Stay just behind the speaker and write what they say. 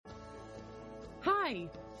Hi,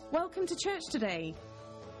 welcome to church today.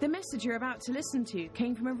 The message you're about to listen to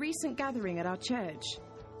came from a recent gathering at our church.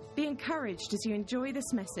 Be encouraged as you enjoy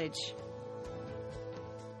this message.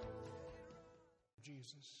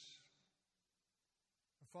 Jesus.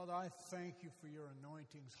 Father, I thank you for your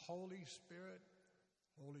anointings. Holy Spirit,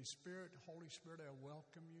 Holy Spirit, Holy Spirit, I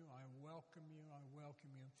welcome you, I welcome you, I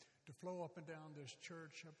welcome you to flow up and down this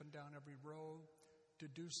church, up and down every row, to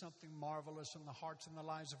do something marvelous in the hearts and the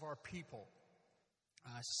lives of our people.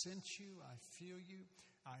 I sense you, I feel you,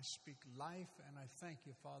 I speak life, and I thank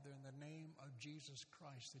you, Father, in the name of Jesus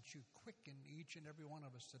Christ, that you quicken each and every one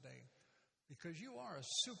of us today, because you are a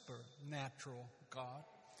supernatural God,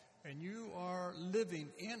 and you are living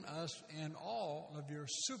in us in all of your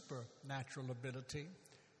supernatural ability.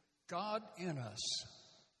 God in us,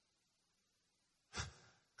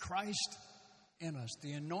 Christ in us,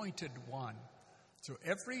 the anointed one. So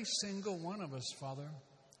every single one of us, Father,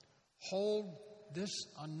 hold this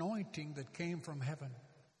anointing that came from heaven.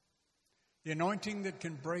 The anointing that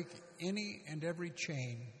can break any and every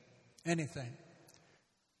chain, anything.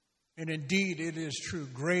 And indeed, it is true,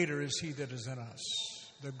 greater is he that is in us.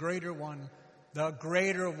 The greater one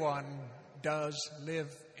does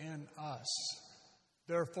live in us.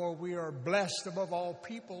 Therefore, we are blessed above all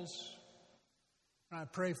peoples. And I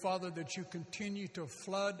pray, Father, that you continue to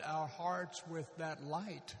flood our hearts with that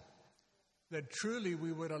light, that truly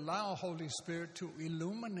we would allow Holy Spirit to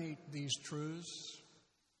illuminate these truths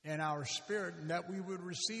in our spirit, and that we would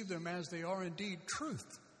receive them as they are indeed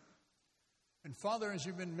truth. And Father, as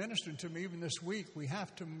you've been ministering to me even this week, we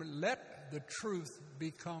have to let the truth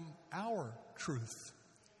become our truth.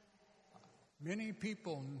 Many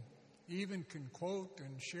people even can quote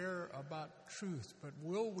and share about truth, but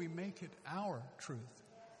will we make it our truth?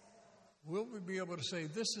 Will we be able to say,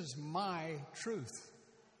 this is my truth?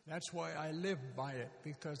 That's why I live by it,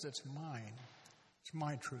 because it's mine. It's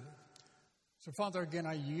my truth. So, Father, again,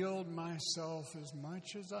 I yield myself as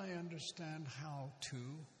much as I understand how to.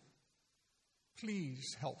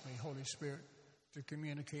 Please help me, Holy Spirit, to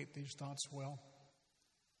communicate these thoughts well.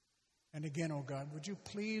 And again, oh God, would you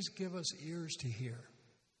please give us ears to hear?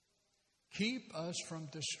 Keep us from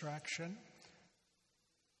distraction.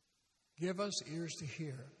 Give us ears to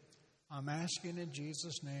hear. I'm asking in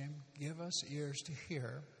Jesus' name, give us ears to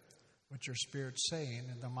hear what your Spirit's saying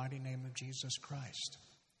in the mighty name of Jesus Christ.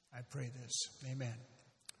 I pray this. Amen.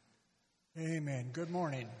 Amen. Good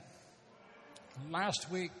morning.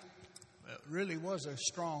 Last week really was a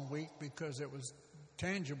strong week because it was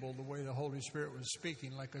tangible the way the Holy Spirit was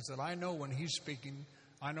speaking. Like I said, I know when he's speaking.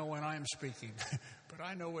 I know when I'm speaking, but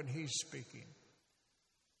I know when he's speaking.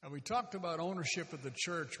 And we talked about ownership of the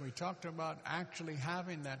church. We talked about actually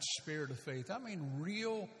having that spirit of faith. I mean,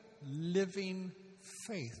 real living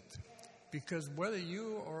faith. Because whether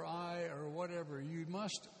you or I or whatever, you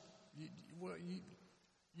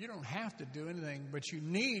don't have to do anything, but you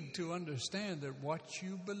need to understand that what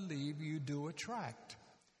you believe you do attract.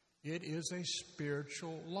 It is a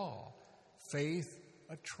spiritual law. Faith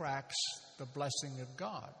attracts the blessing of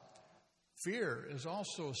God. Fear is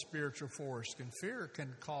also a spiritual force, and fear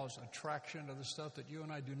can cause attraction to the stuff that you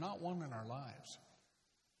and I do not want in our lives.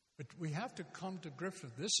 But we have to come to grips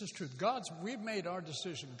with this is truth. We've made our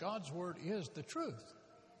decision. God's word is the truth.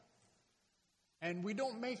 And we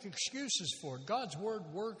don't make excuses for it. God's word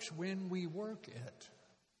works when we work it.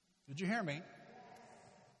 Did you hear me?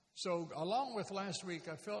 So along with last week,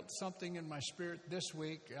 I felt something in my spirit this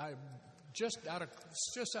week. There's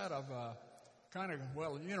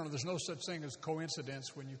no such thing as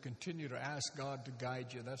coincidence when you continue to ask God to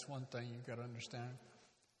guide you. That's one thing you've got to understand.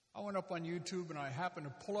 I went up on YouTube and I happened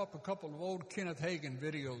to pull up a couple of old Kenneth Hagin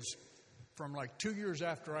videos from like 2 years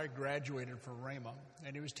after I graduated from Rhema.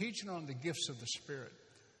 And he was teaching on the gifts of the Spirit.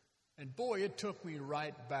 And boy, it took me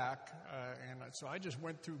right back. So I just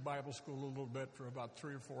went through Bible school a little bit for about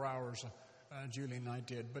 3 or 4 hours. Julie and I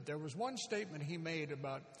did. But there was one statement he made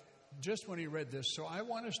about just when he read this. So I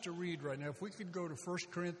want us to read right now. If we could go to 1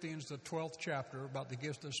 Corinthians, the 12th chapter, about the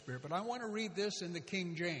gifts of the Spirit. But I want to read this in the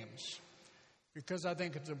King James, because I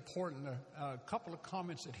think it's important. A couple of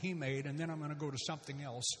comments that he made, and then I'm going to go to something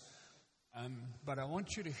else. But I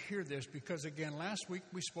want you to hear this, because again, last week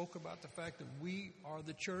we spoke about the fact that we are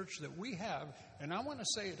the church, that we have, and I want to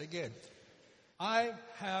say it again. I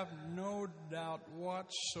have no doubt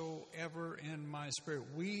whatsoever in my spirit.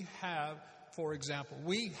 We have, for example,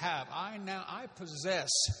 I possess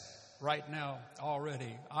right now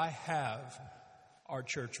already, I have our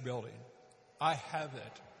church building. I have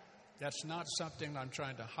it. That's not something I'm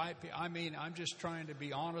trying to hype. I mean, I'm just trying to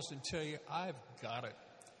be honest and tell you, I've got it.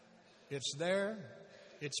 It's there.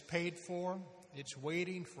 It's paid for. It's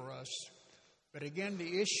waiting for us But again,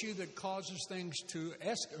 the issue that causes things to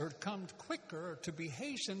come quicker, or to be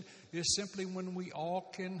hastened, is simply when we all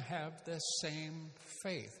can have the same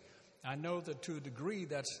faith. I know that to a degree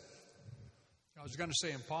I was going to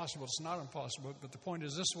say impossible. It's not impossible, but the point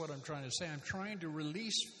is, this is what I'm trying to say. I'm trying to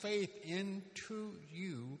release faith into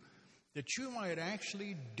you that you might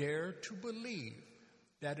actually dare to believe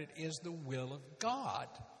that it is the will of God.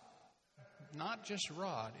 Not just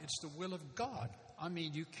Rod, it's the will of God. I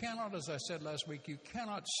mean, you cannot, as I said last week, you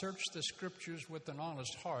cannot search the Scriptures with an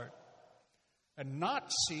honest heart and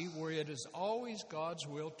not see where it is always God's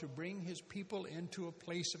will to bring His people into a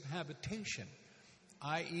place of habitation,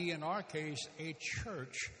 i.e., in our case, a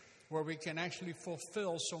church where we can actually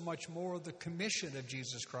fulfill so much more of the commission of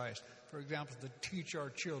Jesus Christ. For example, to teach our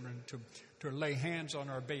children, to lay hands on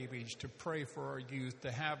our babies, to pray for our youth,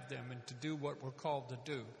 to have them, and to do what we're called to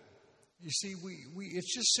do. You see,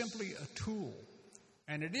 it's just simply a tool.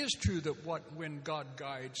 And it is true that when God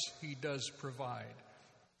guides, He does provide.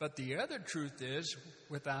 But the other truth is,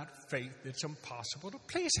 without faith, it's impossible to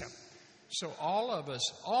please Him. So all of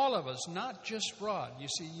us, not just Rod. You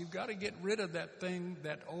see, you've got to get rid of that thing,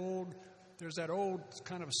 there's that old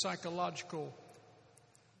kind of psychological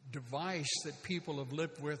device that people have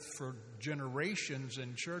lived with for generations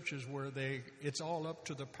in churches where it's all up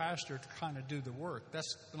to the pastor to kind of do the work.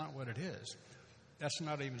 That's not what it is. That's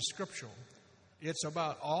not even scriptural. It's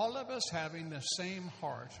about all of us having the same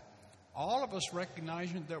heart, all of us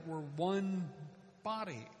recognizing that we're one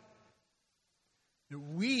body, that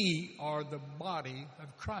we are the body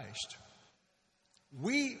of Christ.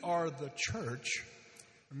 We are the church.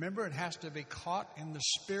 Remember, it has to be caught in the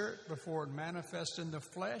Spirit before it manifests in the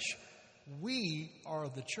flesh. We are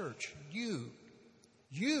the church. You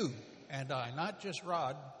and I, not just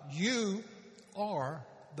Rod, you are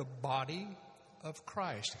the body of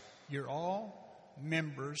Christ. You're all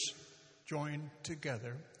members joined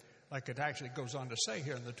together, like it actually goes on to say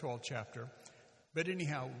here in the 12th chapter. But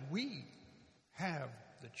anyhow, we have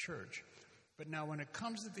the church. But now when it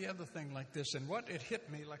comes to the other thing like this, and what it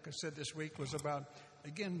hit me, like I said this week, was about,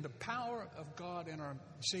 again, the power of God in our...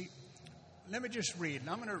 See, let me just read.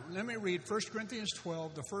 Let me read 1 Corinthians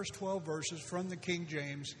 12, the first 12 verses from the King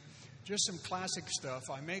James. Just some classic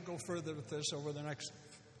stuff. I may go further with this over the next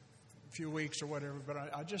few weeks or whatever, but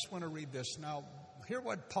I just want to read this. Now, hear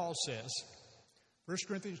what Paul says. 1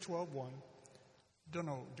 Corinthians 12:1. Don't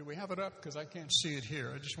know, do we have it up? Because I can't see it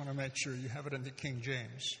here. I just want to make sure you have it in the King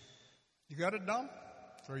James. You got it, Dom?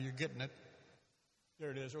 Or are you getting it?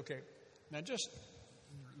 There it is. Okay. Now just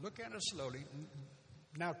look at it slowly.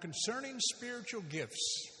 Now, concerning spiritual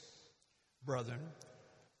gifts, brethren,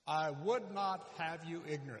 I would not have you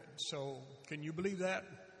ignorant. So, can you believe that?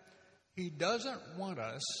 He doesn't want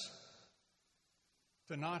us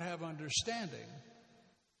to not have understanding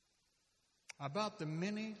about the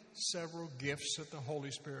many several gifts that the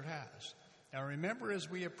Holy Spirit has. Now remember, as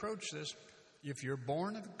we approach this, if you're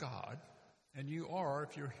born of God, and you are,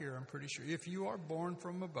 if you're here, I'm pretty sure, if you are born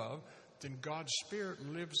from above, then God's Spirit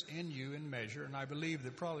lives in you in measure, and I believe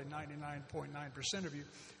that probably 99.9% of you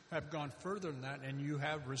have gone further than that, and you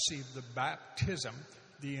have received the baptism,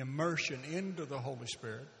 the immersion into the Holy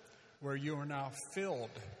Spirit, where you are now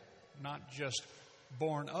filled, not just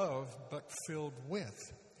born of, but filled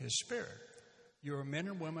with His Spirit. You are men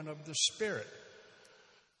and women of the Spirit.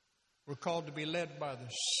 We're called to be led by the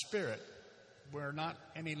Spirit. We're not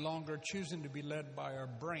any longer choosing to be led by our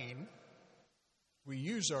brain. We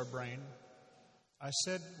use our brain. I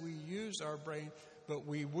said we use our brain, but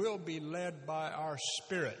we will be led by our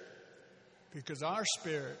spirit, because our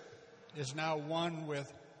spirit is now one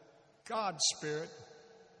with God's Spirit.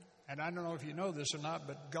 And I don't know if you know this or not,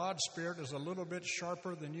 but God's Spirit is a little bit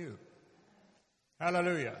sharper than you.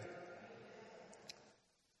 Hallelujah.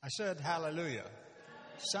 I said hallelujah.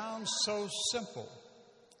 Sounds so simple.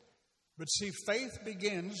 But see, faith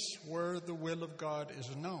begins where the will of God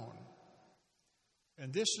is known.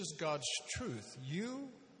 And this is God's truth. You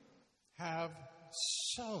have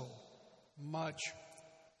so much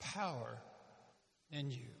power in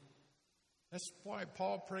you. That's why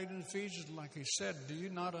Paul prayed in Ephesians, like he said, do you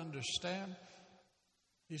not understand?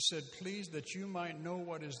 He said, please, that you might know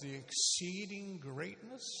what is the exceeding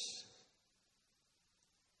greatness.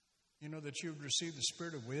 You know, that you would receive the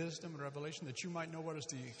spirit of wisdom and revelation, that you might know what is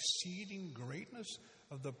the exceeding greatness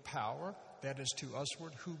of the power that is to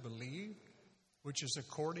usward who believe, which is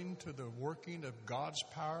according to the working of God's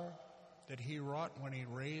power that He wrought when He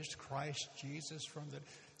raised Christ Jesus from the...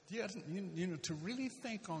 You know, to really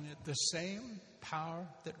think on it, the same power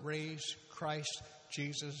that raised Christ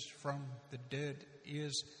Jesus from the dead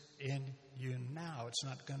is in you now. It's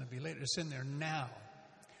not going to be later. It's in there now.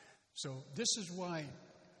 So this is why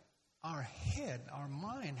our head, our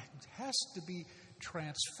mind has to be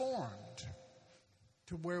transformed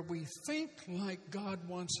to where we think like God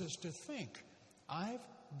wants us to think. I've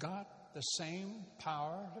got the same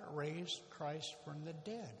power that raised Christ from the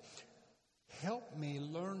dead. Help me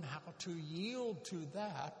learn how to yield to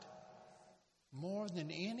that more than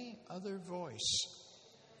any other voice.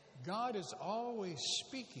 God is always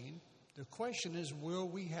speaking. The question is, will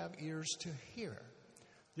we have ears to hear?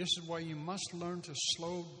 This is why you must learn to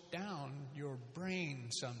slow down your brain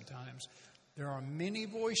sometimes. There are many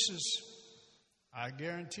voices. I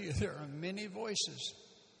guarantee you there are many voices.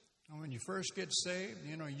 And when you first get saved,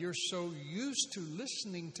 you're so used to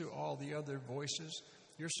listening to all the other voices.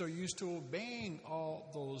 You're so used to obeying all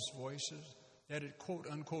those voices that it, quote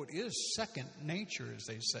unquote, is second nature, as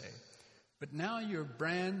they say. But now you're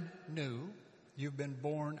brand new. You've been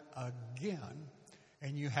born again.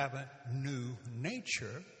 And you have a new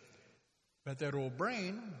nature. But that old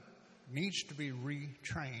brain needs to be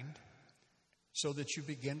retrained so that you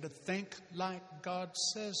begin to think like God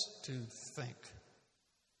says to think.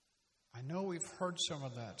 I know we've heard some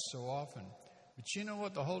of that so often. But you know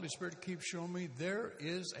what the Holy Spirit keeps showing me? There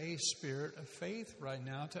is a spirit of faith right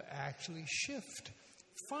now to actually shift.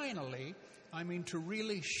 Finally, to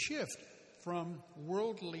really shift from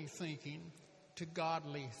worldly thinking to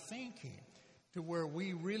godly thinking, to where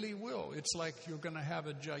we really will. It's like you're going to have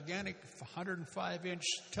a gigantic 105-inch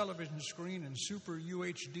television screen and super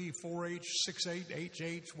UHD 4H,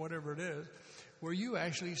 6.8, HH, whatever it is, where you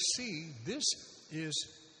actually see this is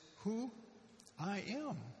who I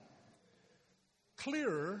am.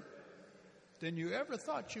 Clearer than you ever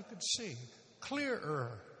thought you could see.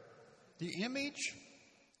 Clearer. The image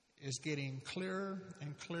is getting clearer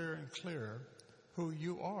and clearer and clearer who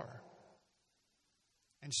you are.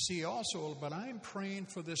 And see also, but I'm praying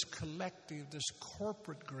for this collective, this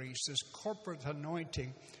corporate grace, this corporate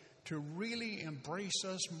anointing to really embrace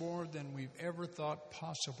us more than we've ever thought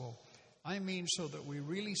possible. So that we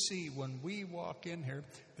really see when we walk in here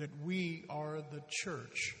that we are the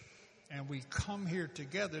church. And we come here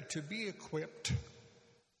together to be equipped,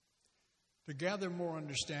 to gather more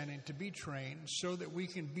understanding, to be trained, so that we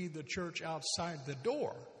can be the church outside the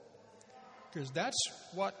door. Because that's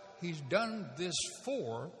what He's done this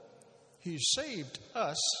for. He's saved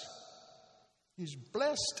us. He's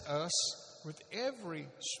blessed us with every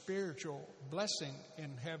spiritual blessing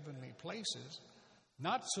in heavenly places.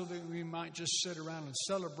 Not so that we might just sit around and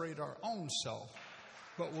celebrate our own self,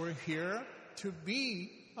 but we're here to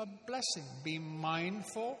be a blessing. Be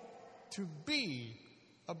mindful to be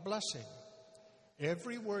a blessing.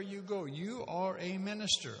 Everywhere you go, you are a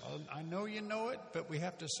minister. I know you know it, but we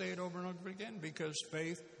have to say it over and over again because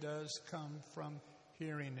faith does come from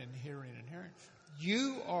hearing and hearing and hearing.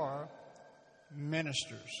 You are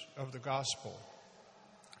ministers of the gospel.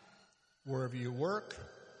 Wherever you work,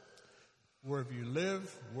 wherever you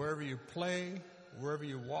live, wherever you play, wherever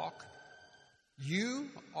you walk, you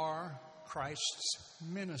are Christ's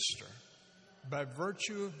minister by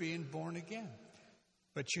virtue of being born again.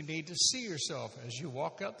 But you need to see yourself as you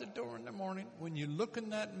walk out the door in the morning. When you look in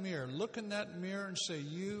that mirror and say,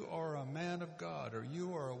 you are a man of God or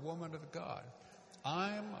you are a woman of God.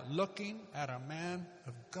 I'm looking at a man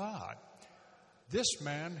of God. This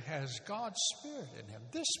man has God's Spirit in him.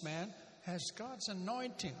 This man has God's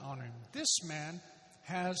anointing on him. This man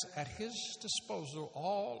has at his disposal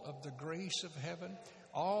all of the grace of heaven,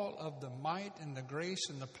 all of the might and the grace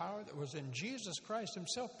and the power that was in Jesus Christ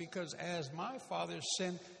himself, because as my Father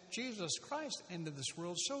sent Jesus Christ into this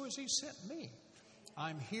world, so has he sent me.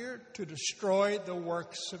 I'm here to destroy the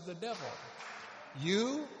works of the devil.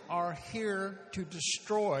 You are here to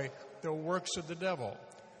destroy the works of the devil,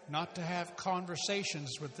 not to have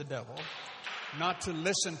conversations with the devil, not to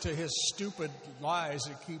listen to his stupid lies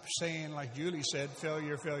that keep saying, like Julie said,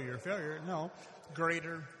 failure, failure, failure. No.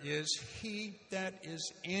 Greater is he that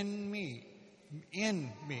is in me.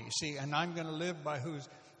 In me. See, and I'm going to live by who's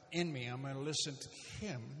in me. I'm going to listen to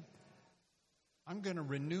him. I'm going to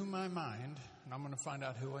renew my mind, and I'm going to find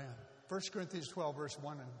out who I am. 1 Corinthians 12, verse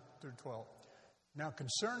 1 through 12. Now,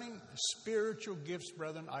 concerning spiritual gifts,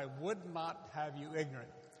 brethren, I would not have you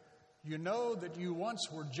ignorant. You know that you once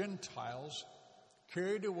were Gentiles,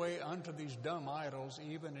 carried away unto these dumb idols,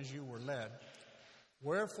 even as you were led.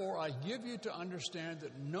 Wherefore I give you to understand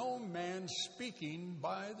that no man speaking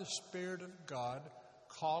by the Spirit of God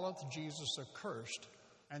calleth Jesus accursed,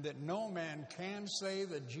 and that no man can say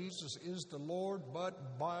that Jesus is the Lord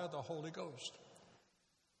but by the Holy Ghost.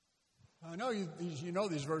 I know you know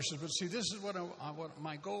these verses, but see, this is what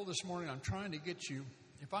my goal this morning. I'm trying to get you.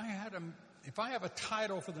 If I have a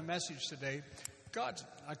title for the message today, God,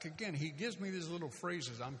 like again, He gives me these little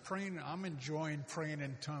phrases. I'm praying, I'm enjoying praying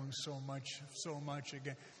in tongues so much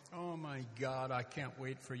again. Oh my God, I can't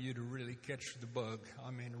wait for you to really catch the bug.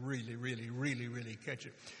 I mean, really catch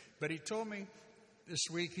it. But He told me this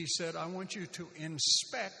week, He said, I want you to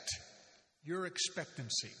inspect your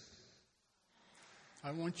expectancy.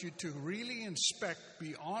 I want you to really inspect,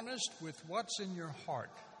 be honest with what's in your heart.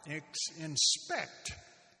 Inspect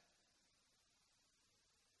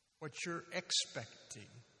what you're expecting.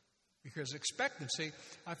 Because expectancy,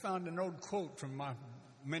 I found an old quote from my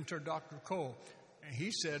mentor, Dr. Cole. And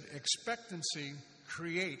he said, expectancy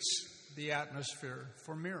creates the atmosphere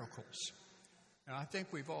for miracles. And I think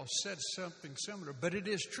we've all said something similar, but it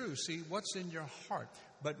is true. See, what's in your heart?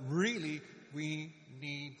 But really, we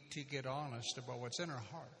need to get honest about what's in our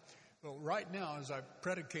heart. But right now, as I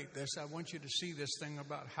predicate this, I want you to see this thing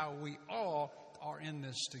about how we all are in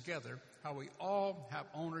this together, how we all have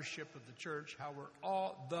ownership of the church, how we're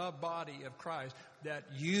all the body of Christ, that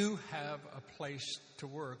you have a place to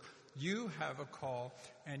work. You have a call,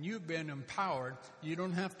 and you've been empowered. You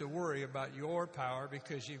don't have to worry about your power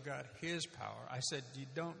because you've got His power. I said,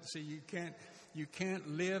 you can't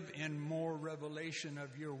live in more revelation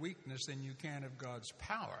of your weakness than you can of God's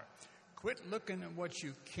power. Quit looking at what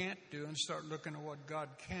you can't do and start looking at what God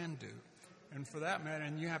can do. And for that matter,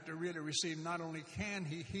 and you have to really receive, not only can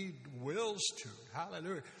He wills to.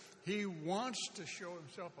 Hallelujah. He wants to show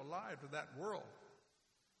Himself alive to that world.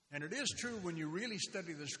 And it is true when you really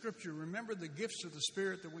study the Scripture, remember the gifts of the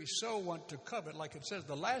Spirit that we so want to covet. Like it says,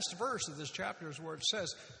 the last verse of this chapter is where it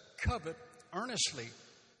says, covet earnestly,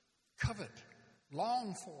 covet,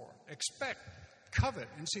 long for, expect, covet.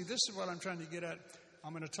 And see, this is what I'm trying to get at.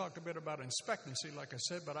 I'm going to talk a bit about expectancy, like I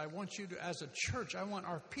said, but I want you to, as a church, I want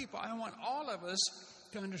our people, I want all of us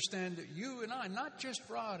to understand that you and I, not just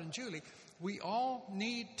Rod and Julie, we all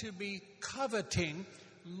need to be coveting,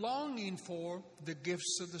 longing for the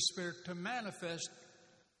gifts of the Spirit to manifest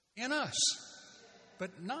in us.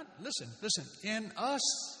 But not, listen, in us,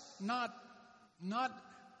 not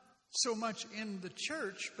so much in the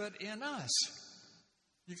church, but in us.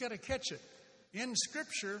 You got to catch it. In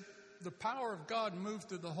Scripture, the power of God moved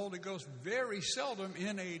through the Holy Ghost very seldom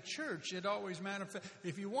in a church. It always manifests.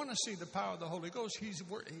 If you want to see the power of the Holy Ghost,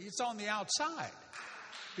 it's on the outside.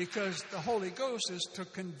 Because the Holy Ghost is to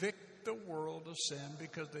convict the world of sin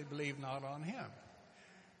because they believe not on Him.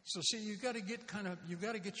 So see, you've got to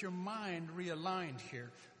get your mind realigned here.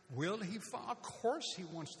 Will He fall? Of course He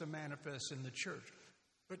wants to manifest in the church.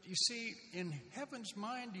 But you see, in heaven's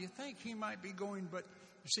mind, do you think He might be going, but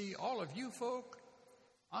you see, all of you folk,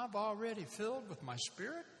 I've already filled with my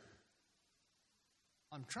Spirit.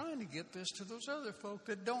 I'm trying to get this to those other folk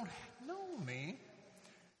that don't know me.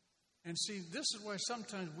 And see, this is why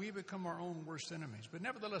sometimes we become our own worst enemies. But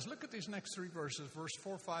nevertheless, look at these next three verses, verse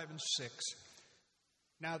 4, 5, and 6.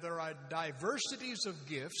 Now there are diversities of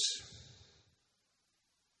gifts,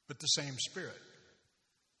 but the same Spirit.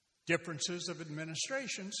 Differences of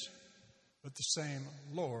administrations, but the same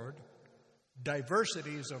Lord.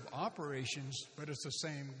 Diversities of operations, but it's the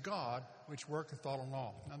same God which worketh all in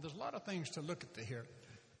all. Now there's a lot of things to look at here.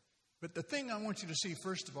 But the thing I want you to see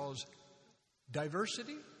first of all is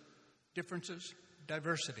diversity, differences,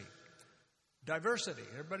 diversity. Diversity.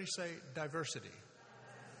 Everybody say diversity.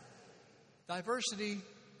 Diversity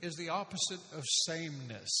is the opposite of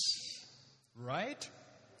sameness. Right?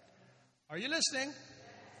 Are you listening?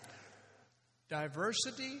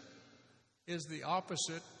 Diversity is the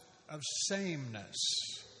opposite of sameness.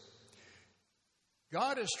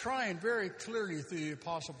 God is trying very clearly through the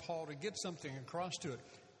Apostle Paul to get something across to it.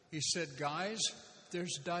 He said, guys,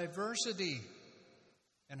 there's diversity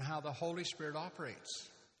in how the Holy Spirit operates.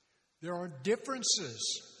 There are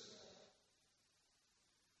differences.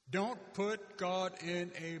 Don't put God in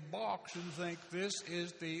a box and think this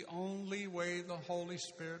is the only way the Holy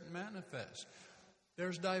Spirit manifests.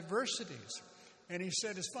 There's diversities. And he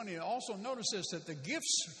said, it's funny, also notice this, that the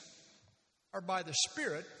gifts are by the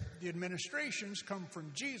Spirit, the administrations come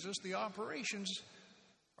from Jesus, the operations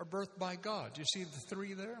are birthed by God. Do you see the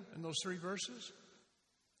three there in those three verses?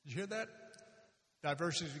 Did you hear that?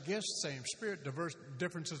 Diversity of gifts, same Spirit.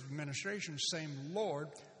 Differences of administration, same Lord.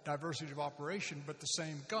 Diversity of operation, but the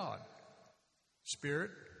same God.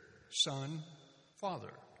 Spirit, Son,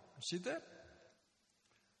 Father. See that?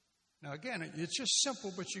 Now again, it's just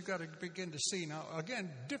simple, but you've got to begin to see. Now again,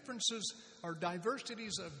 differences are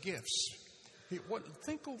diversities of gifts.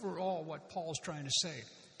 Think overall what Paul's trying to say.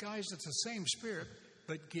 Guys, it's the same Spirit,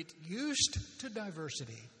 but get used to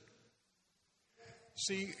diversity.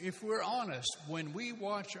 See, if we're honest, when we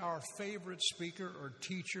watch our favorite speaker or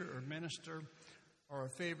teacher or minister are our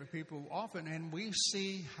favorite people often, and we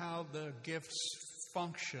see how the gifts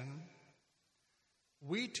function.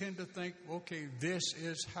 We tend to think, okay, this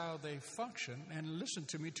is how they function. And listen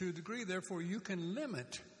to me, to a degree, therefore, you can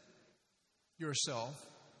limit yourself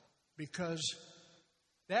because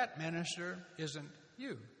that minister isn't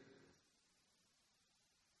you.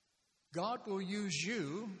 God will use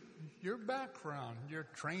you, your background, your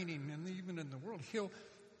training, and even in the world.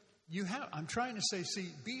 I'm trying to say, see,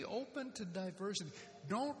 be open to diversity.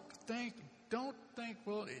 Don't think,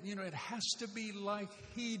 well, it has to be like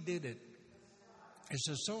he did it. It's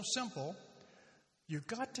just so simple. You've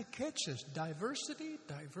got to catch this. Diversity,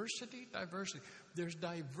 diversity, diversity. There's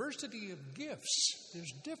diversity of gifts.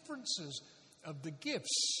 There's differences of the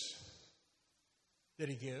gifts that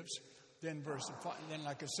he gives. Then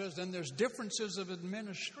like it says, then there's differences of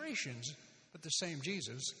administrations, but the same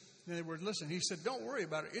Jesus. In other words, listen, he said, don't worry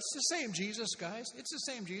about it. It's the same Jesus, guys. It's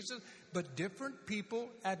the same Jesus, but different people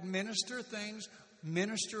administer things,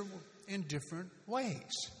 minister in different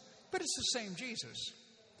ways. But it's the same Jesus.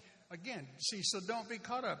 Again, see, so don't be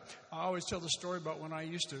caught up. I always tell the story about when I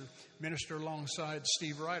used to minister alongside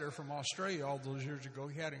Steve Ryder from Australia all those years ago.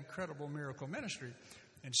 He had incredible miracle ministry.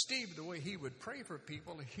 And Steve, the way he would pray for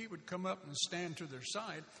people, he would come up and stand to their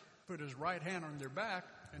side, put his right hand on their back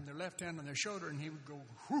and their left hand on their shoulder, and he would go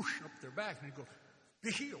whoosh up their back, and he'd go,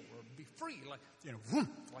 be healed or be free,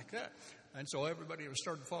 like that. And so everybody was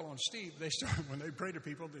started following Steve. They started, when they pray to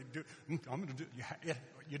people, they do, I'm going to do,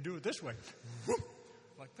 you do it this way,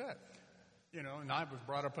 like that. And I was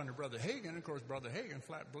brought up under Brother Hagin. Of course, Brother Hagin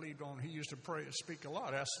flat believed on, he used to pray, speak a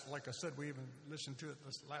lot. Like I said, we even listened to it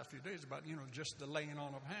this last few days about, just the laying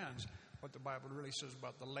on of hands. What the Bible really says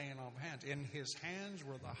about the laying on of hands. In his hands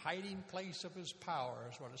were the hiding place of his power,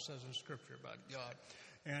 is what it says in Scripture about God.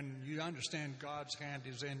 And you understand God's hand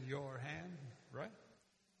is in your hand, right?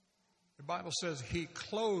 The Bible says he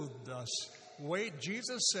clothed us. Wait,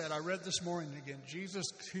 Jesus said, I read this morning again, he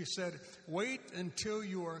said, wait until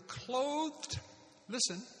you are clothed.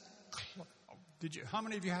 Listen, how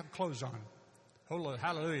many of you have clothes on? Hold on,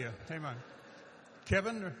 hallelujah, amen.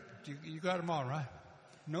 Kevin, you got them on, right?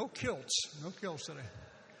 No kilts today.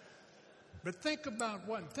 But think about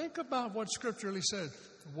what Scripture really says.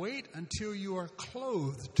 Wait until you are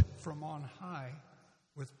clothed from on high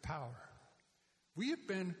with power. We have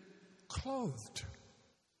been clothed.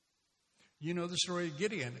 You know the story of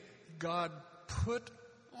Gideon. God put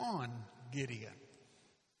on Gideon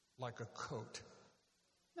like a coat.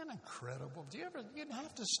 Isn't that incredible? You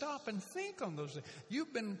have to stop and think on those things.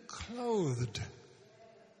 You've been clothed.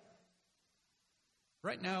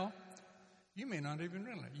 Right now, you may not even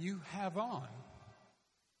realize you have on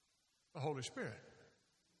the Holy Spirit.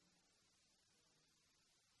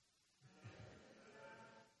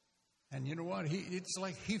 And you know what? It's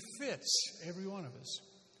like he fits every one of us.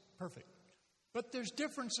 Perfect. But there's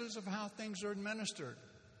differences of how things are administered.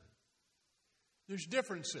 There's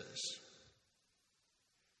differences.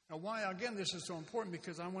 Now, why, again, this is so important,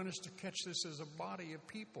 because I want us to catch this as a body of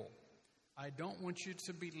people. I don't want you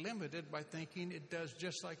to be limited by thinking it does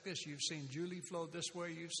just like this. You've seen Julie flow this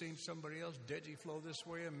way. You've seen somebody else, Deji, flow this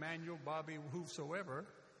way. Emmanuel, Bobby, whosoever.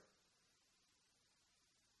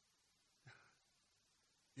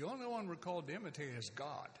 The only one we're called to imitate is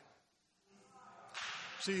God.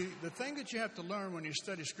 See, the thing that you have to learn when you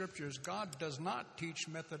study Scripture is God does not teach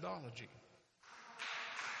methodology.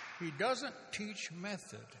 He doesn't teach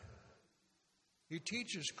method. He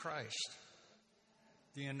teaches Christ,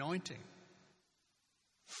 the anointing.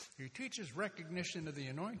 He teaches recognition of the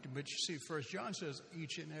anointing. But you see, 1 John says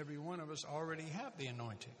each and every one of us already have the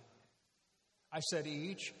anointing. I said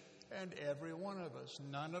each and every one of us.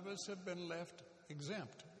 None of us have been left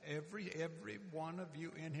exempt. Every one of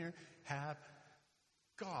you in here have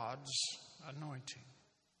God's anointing.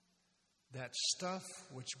 That stuff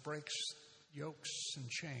which breaks yokes and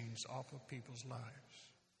chains off of people's lives.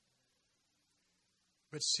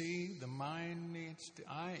 But see, the mind needs to,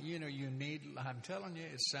 I'm telling you,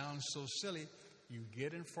 it sounds so silly. You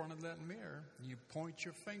get in front of that mirror, you point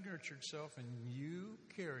your finger at yourself, and you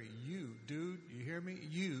hear me?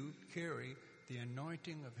 You carry the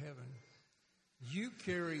anointing of heaven. You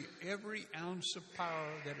carry every ounce of power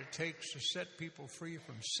that it takes to set people free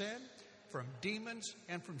from sin, from demons,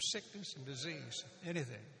 and from sickness and disease.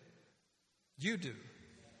 Anything. You do.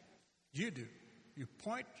 You do. You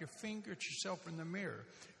point your finger at yourself in the mirror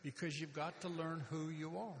because you've got to learn who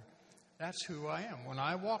you are. That's who I am. When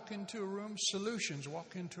I walk into a room, solutions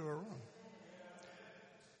walk into a room.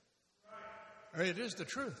 It is the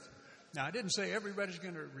truth. Now, I didn't say everybody's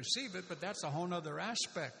going to receive it, but that's a whole other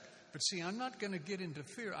aspect But see, I'm not going to get into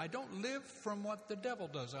fear. I don't live from what the devil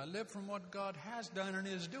does. I live from what God has done and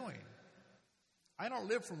is doing. I don't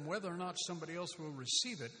live from whether or not somebody else will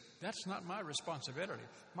receive it. That's not my responsibility.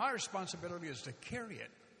 My responsibility is to carry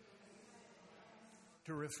it,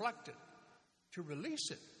 to reflect it, to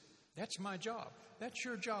release it. That's my job. That's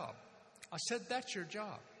your job. I said that's your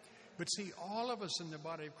job. But see, all of us in the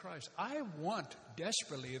body of Christ, I want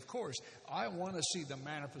desperately, of course, I want to see the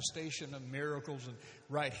manifestation of miracles and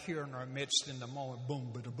right here in our midst in the moment,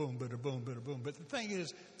 boom, bada, boom, bada, boom, bada, boom. But the thing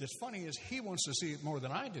is, that's funny is he wants to see it more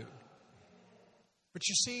than I do. But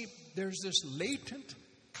you see, there's this latent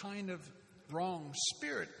kind of wrong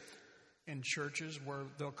spirit in churches where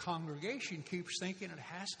the congregation keeps thinking it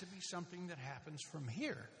has to be something that happens from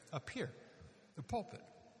here, up here, the pulpit.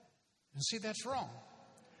 And see, that's wrong.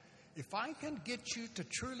 If I can get you to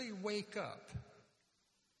truly wake up,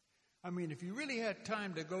 I mean, if you really had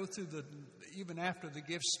time to go through even after the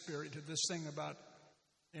gift spirit, to this thing about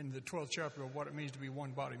in the 12th chapter of what it means to be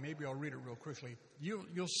one body, maybe I'll read it real quickly.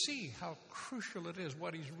 You'll see how crucial it is,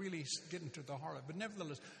 what he's really getting to the heart of. But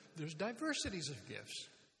nevertheless, there's diversities of gifts.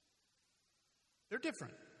 They're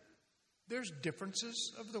different. There's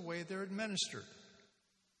differences of the way they're administered.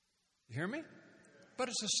 You hear me? But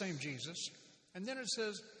it's the same Jesus. And then it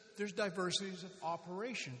says, there's diversities of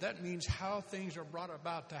operation. That means how things are brought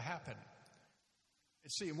about to happen.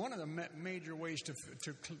 And see, one of the major ways to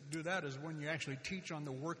do that is when you actually teach on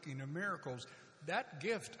the working of miracles. That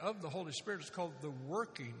gift of the Holy Spirit is called the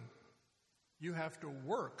working. You have to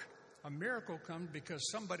work. A miracle comes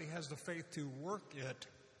because somebody has the faith to work it.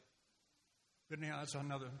 But anyhow, that's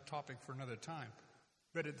another topic for another time.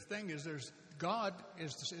 But the thing is, it's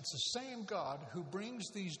the same God who brings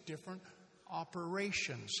these different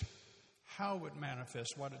operations, how it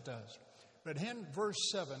manifests, what it does. But in verse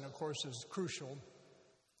 7, of course, is crucial,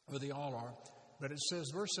 or they all are. But it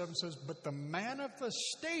says, verse 7 says, but the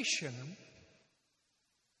manifestation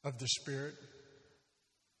of the Spirit,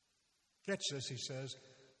 catch this, he says,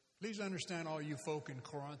 please understand all you folk in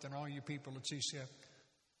Corinth and all you people at CCF,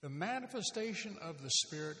 the manifestation of the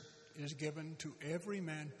Spirit is given to every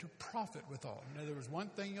man to profit withal. In other words, one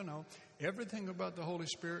thing you'll know, everything about the Holy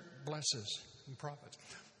Spirit blesses and profits.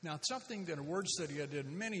 Now, something that a word study I did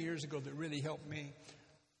many years ago that really helped me,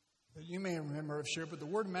 you may remember I've shared, but the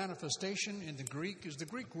word manifestation in the Greek is the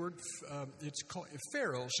Greek word, it's called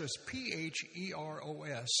pharos, it's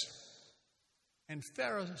P-H-E-R-O-S. And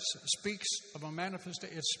pharos speaks of a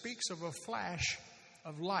manifestation, it speaks of a flash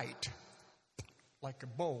of light, like a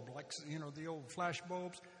bulb, like, the old flash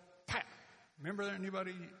bulbs. Pat. Remember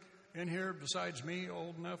anybody in here besides me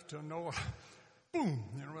old enough to know, boom,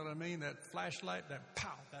 you know what I mean? That flashlight, that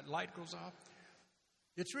pow, that light goes off.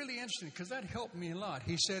 It's really interesting because that helped me a lot.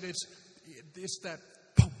 He said it's that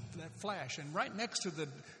boom, that flash, and right next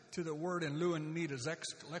to the word in Lou and Nita's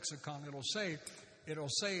lexicon, it'll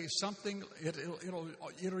say something.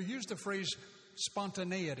 It'll use the phrase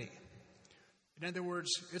spontaneity. In other words,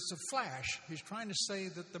 it's a flash. He's trying to say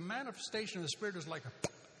that the manifestation of the Spirit is like a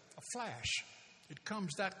flash. It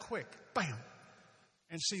comes that quick. Bam.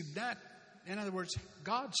 And see that, in other words,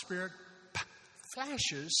 God's Spirit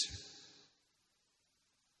flashes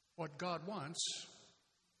what God wants.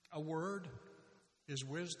 A word, His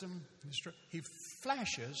wisdom, His strength. He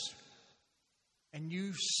flashes and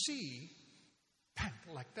you see, bam,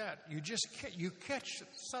 like that. You catch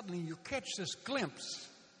this glimpse.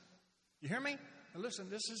 You hear me? Now listen,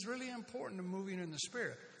 this is really important to moving in the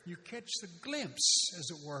Spirit. You catch the glimpse, as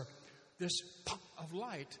it were, this pop of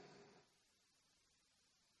light.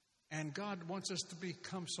 And God wants us to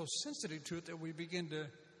become so sensitive to it that we begin to,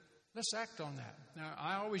 let's act on that. Now,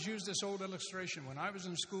 I always use this old illustration. When I was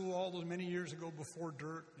in school all those many years ago before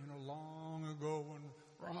dirt, long ago when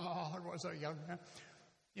I was a young man,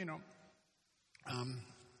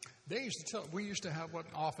 they used to we used to have what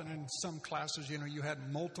often in some classes, you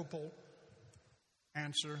had multiple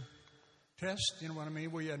answer test, you know what I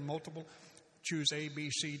mean? Where you had multiple, choose A, B,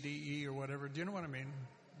 C, D, E, or whatever. Do you know what I mean?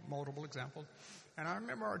 Multiple examples. And I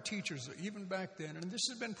remember our teachers, even back then, and this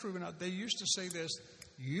has been proven out, they used to say this,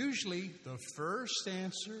 usually the first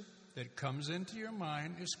answer that comes into your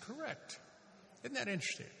mind is correct. Isn't that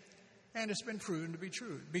interesting? And it's been proven to be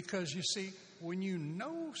true. Because you see, when you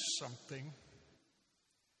know something,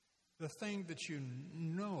 the thing that you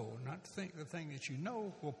know, the thing that you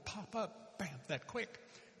know will pop up, bam, that quick.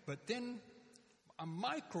 But then a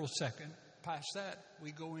microsecond past that,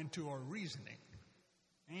 we go into our reasoning.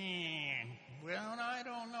 Well, I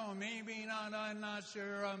don't know. Maybe not. I'm not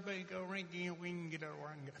sure. I'm big, rinky, wing,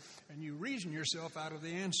 and you reason yourself out of the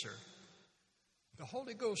answer. The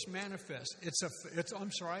Holy Ghost manifests.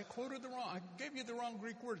 I'm sorry, I quoted the wrong. I gave you the wrong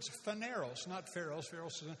Greek word. It's phaneros, not pharos.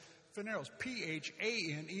 Phaneros, Phaneros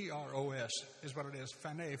is what it is.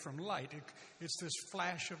 Phane, from light. It's this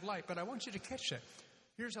flash of light. But I want you to catch that.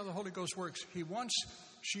 Here's how the Holy Ghost works. He wants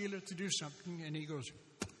Sheila to do something, and he goes,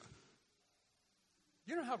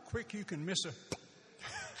 you know how quick you can miss a...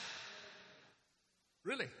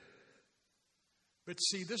 Really? But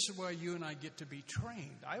see, this is why you and I get to be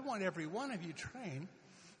trained. I want every one of you trained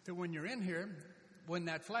that when you're in here, when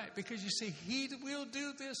that flash, because you see, he will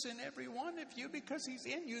do this in every one of you because he's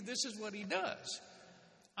in you. This is what he does.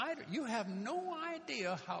 You have no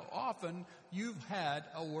idea how often you've had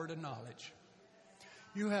a word of knowledge.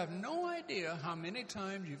 You have no idea how many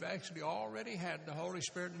times you've actually already had the Holy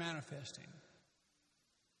Spirit manifesting.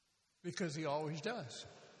 Because he always does.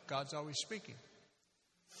 God's always speaking.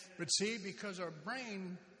 But see, because our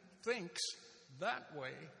brain thinks that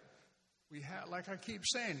way, we have, like I keep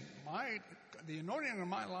saying, the anointing of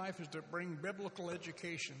my life is to bring biblical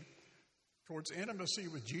education towards intimacy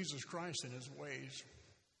with Jesus Christ and his ways.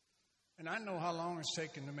 And I know how long it's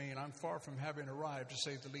taken to me, and I'm far from having arrived, to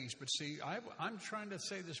say the least. But see, I'm trying to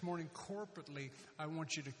say this morning corporately, I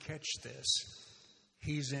want you to catch this.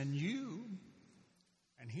 He's in you,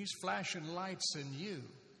 and he's flashing lights in you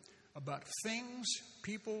about things,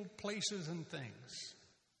 people, places, and things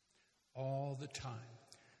all the time.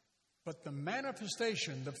 But the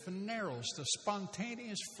manifestation, the phaneros, the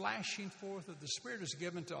spontaneous flashing forth of the Spirit is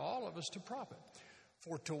given to all of us to profit.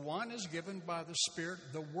 For to one is given by the Spirit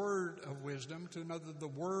the word of wisdom, to another the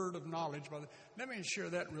word of knowledge. Let me share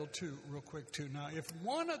that real quick too. Now, if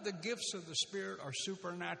one of the gifts of the Spirit are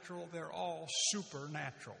supernatural, they're all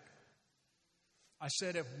supernatural. I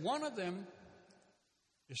said if one of them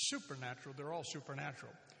is supernatural, they're all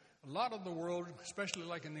supernatural. A lot of the world, especially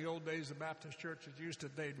like in the old days, the Baptist churches used to,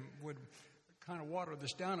 they would kind of water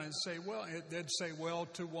this down and say, they'd say,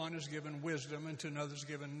 to one is given wisdom and to another is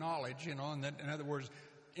given knowledge, and that, in other words,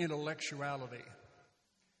 intellectuality.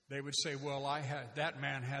 They would say, that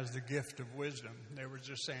man has the gift of wisdom. They were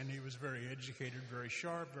just saying he was very educated, very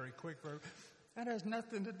sharp, very quick. That has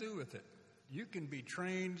nothing to do with it. You can be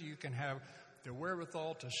trained, you can have the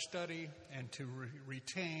wherewithal to study and to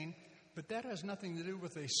retain, but that has nothing to do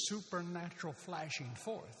with a supernatural flashing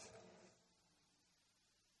forth.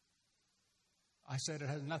 I said it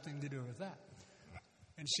has nothing to do with that.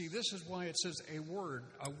 And see, this is why it says a word.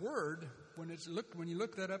 A word, when you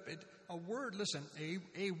look that up, a word is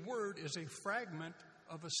a fragment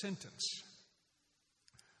of a sentence.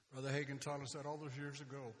 Brother Hagin taught us that all those years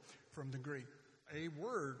ago from the Greek. A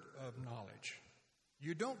word of knowledge.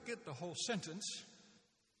 You don't get the whole sentence.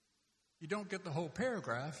 You don't get the whole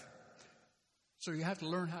paragraph. So you have to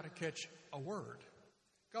learn how to catch a word.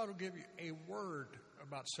 God will give you a word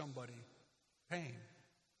about somebody. Pain.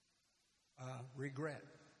 Regret.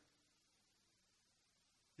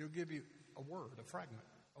 He'll give you a word, a fragment,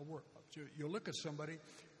 a word. You'll look at somebody.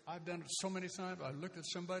 I've done it so many times. I looked at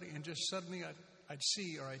somebody and just suddenly I'd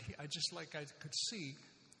see, or I just like I could see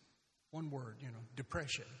one word,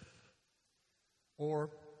 depression.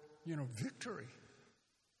 Or, victory.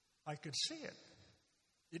 I could see it.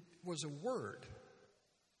 It was a word.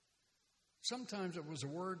 Sometimes it was a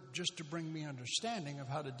word just to bring me understanding of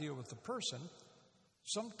how to deal with the person.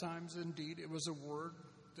 Sometimes, indeed, it was a word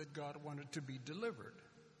that God wanted to be delivered.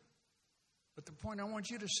 But the point I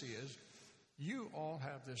want you to see is, you all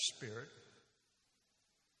have this Spirit.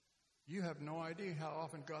 You have no idea how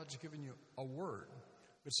often God's given you a word.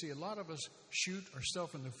 But see, a lot of us shoot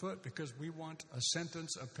ourselves in the foot because we want a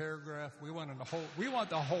sentence, a paragraph. We want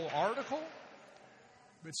the whole article.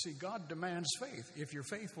 But see, God demands faith. If you're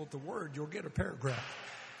faithful to the word, you'll get a paragraph.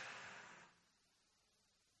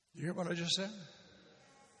 You hear what I just said?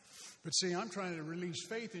 But see, I'm trying to release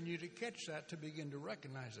faith in you to catch that, to begin to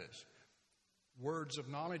recognize this. Words of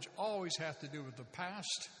knowledge always have to do with the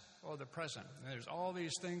past or the present. And there's all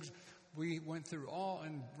these things we went through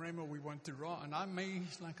and Rhema, we went through all. And I may,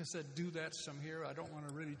 like I said, do that some here. I don't want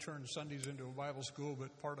to really turn Sundays into a Bible school,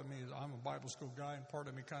 but part of me is I'm a Bible school guy, and part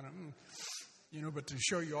of me kind of, but to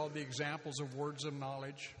show you all the examples of words of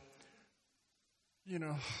knowledge,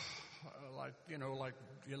 like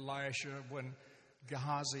Elisha when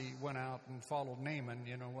Gehazi went out and followed Naaman,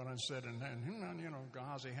 what I said, and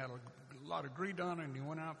Gehazi had a lot of greed on it, and he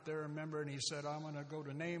went out there, remember, and he said, I'm going to go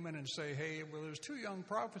to Naaman and say, hey, there's 2 young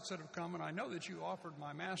prophets that have come, and I know that you offered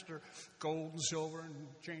my master gold and silver and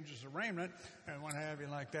changes of raiment and what have you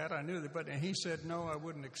like that. I knew that, and he said, no, I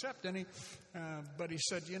wouldn't accept any. But he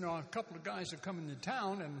said, a couple of guys have come into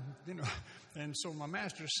town, and so my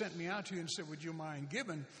master sent me out to you and said, would you mind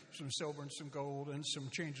giving some silver and some gold and some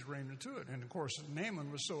changes of raiment to it? And of course,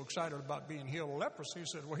 Naaman was so excited about being healed of leprosy, he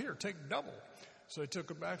said, well, here, take double. So he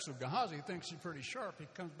took it back. So Gehazi thinks he's pretty sharp. He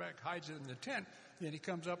comes back, hides it in the tent. Then he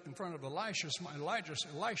comes up in front of Elisha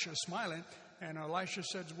smiling. And Elisha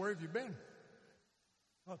says, where have you been?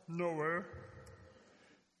 Nowhere.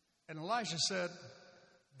 And Elisha said,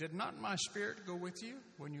 did not my spirit go with you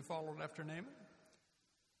when you followed after Naaman?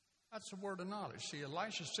 That's the word of knowledge. See,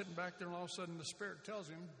 Elisha's sitting back there, and all of a sudden the Spirit tells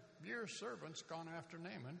him, your servant's gone after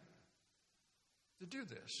Naaman to do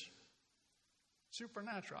this.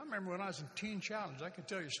 Supernatural. I remember when I was in Teen Challenge, I could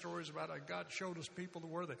tell you stories about how God showed us people that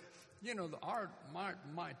were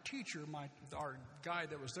my teacher, our guy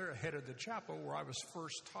that was there, head of the chapel where I was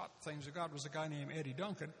first taught things of God, was a guy named Eddie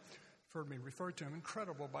Duncan. You've heard me refer to him,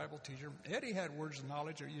 incredible Bible teacher. Eddie had words of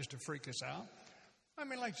knowledge that used to freak us out. I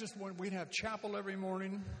mean, like just when we'd have chapel every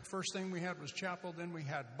morning. First thing we had was chapel. Then we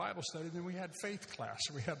had Bible study. Then we had faith class.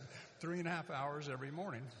 We had 3.5 hours every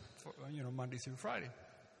morning, Monday through Friday.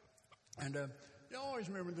 And I always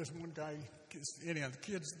remember this one guy.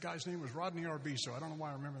 The guy's name was Rodney Arbiso. I don't know why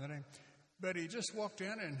I remember the name. But he just walked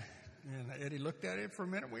in, and Eddie looked at it for a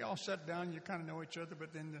minute. We all sat down. You kind of know each other.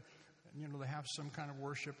 But then, they have some kind of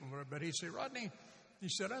worship and whatever. But he'd say, Rodney, he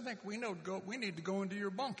said, I think we need to go into your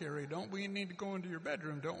bunk area, don't we? We need to go into your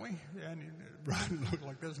bedroom, don't we? And Rodney looked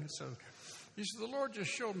like this, and he said, the Lord just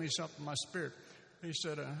showed me something in my spirit. He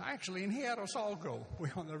said, actually, and he had us all go.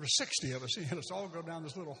 There were 60 of us. He had us all go down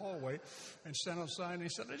this little hallway and stand outside. And he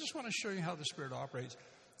said, I just want to show you how the Spirit operates.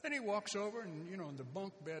 Then he walks over, and, the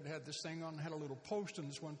bunk bed had this thing on, had a little post in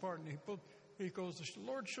this one part. And he goes, the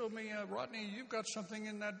Lord showed me, Rodney, you've got something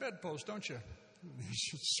in that bedpost, don't you? He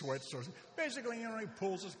sweats. Basically, he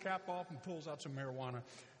pulls his cap off and pulls out some marijuana.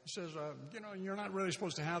 He says, you're not really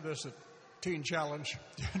supposed to have this at Teen Challenge.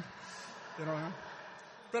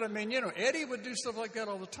 But I mean, Eddie would do stuff like that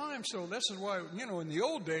all the time. So this is why, in the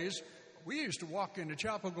old days, we used to walk into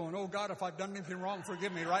chapel going, oh, God, if I've done anything wrong,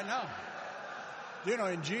 forgive me right now.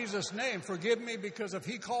 In Jesus' name, forgive me, because if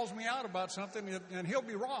he calls me out about something, and he'll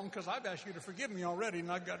be wrong because I've asked you to forgive me already,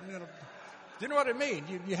 and I've got, do you know what I mean?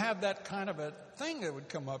 You have that kind of a thing that would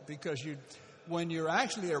come up because when you're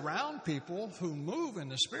actually around people who move in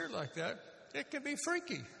the Spirit like that, it can be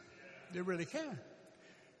freaky. It really can.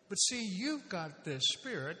 But see, you've got this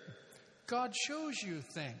Spirit. God shows you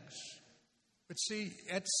things. But see,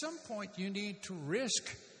 at some point you need to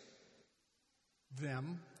risk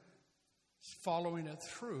them following it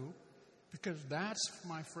through, because that's,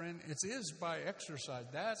 my friend, it is by exercise.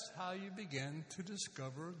 That's how you begin to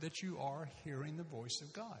discover that you are hearing the voice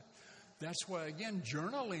of God. That's why, again,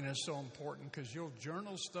 journaling is so important, because you'll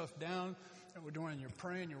journal stuff down that we're doing. You're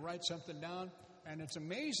praying, you write something down, and it's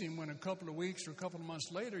amazing when a couple of weeks or a couple of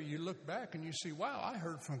months later you look back and you see, wow, I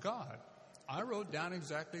heard from God. I wrote down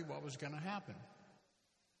exactly what was going to happen.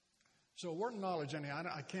 So word of knowledge,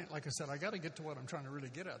 I can't, like I said, I got to get to what I'm trying to really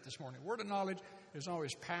get at this morning. Word of knowledge is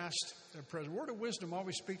always past and present. Word of wisdom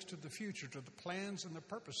always speaks to the future, to the plans and the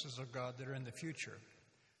purposes of God that are in the future.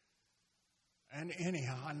 And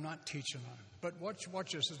anyhow, I'm not teaching on it. But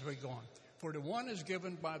watch this as we go on. For to one is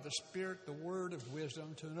given by the Spirit the word of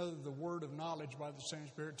wisdom, to another the word of knowledge by the same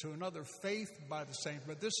Spirit, to another faith by the same.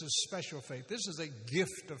 But this is special faith. This is a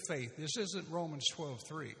gift of faith. This isn't Romans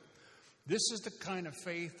 12:3. This is the kind of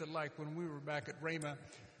faith that, like when we were back at Rhema,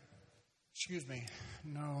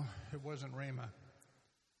 no, it wasn't Rhema.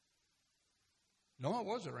 No, it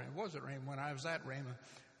wasn't Rhema. It wasn't Rhema when I was at Rhema.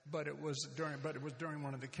 But it was during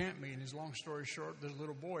one of the camp meetings. Long story short, this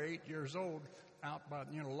little boy, 8 years old, out by,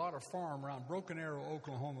 a lot of farm around Broken Arrow,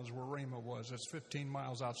 Oklahoma is where Rhema was. It's 15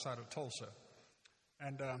 miles outside of Tulsa.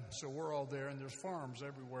 And so we're all there, and there's farms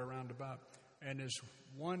everywhere around about. And there's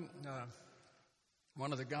one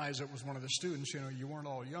of the guys that was one of the students, you weren't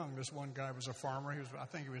all young. This one guy was a farmer. I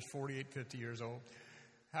think he was 48, 50 years old.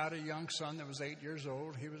 Had a young son that was 8 years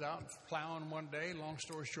old. He was out plowing one day. Long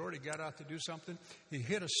story short, he got out to do something. He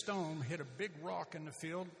hit a stone, hit a big rock in the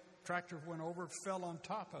field. Tractor went over, fell on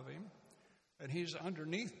top of him. And he's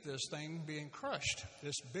underneath this thing being crushed.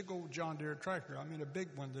 This big old John Deere tractor. I mean, a big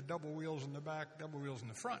one, the double wheels in the back, double wheels in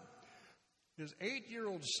the front. His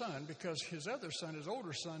 8-year-old son, because his other son, his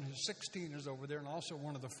older son, who's 16, is over there, and also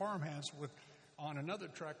one of the farmhands on another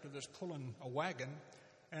tractor that's pulling a wagon.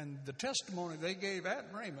 And the testimony they gave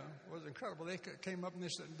at Rhema was incredible. They came up and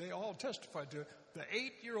they all testified to it. The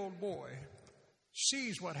 8-year-old boy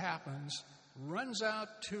sees what happens, runs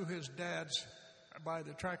out to his dad's by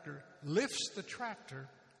the tractor, lifts the tractor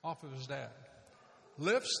off of his dad,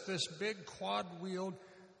 lifts this big quad-wheeled,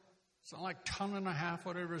 it's like 1.5 tons,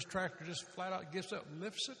 whatever his tractor, just flat out gets up,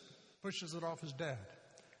 lifts it, pushes it off his dad.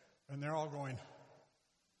 And they're all going,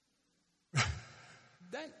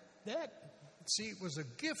 See, it was a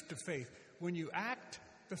gift of faith when you act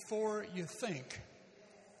before you think.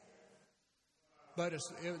 But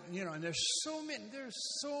and there's so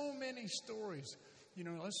many stories.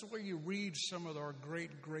 That's where you read some of our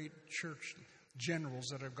great church generals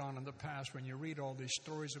that have gone in the past, when you read all these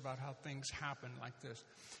stories about how things happen like this.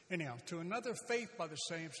 Anyhow, to another, faith by the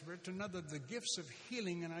same Spirit. To another, the gifts of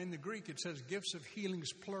healing. And in the Greek, it says gifts of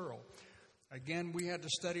healings, plural. Again, we had to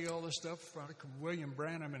study all this stuff, like William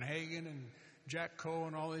Branham and Hagin and Jack Coe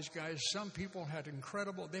and all these guys. Some people had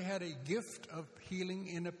they had a gift of healing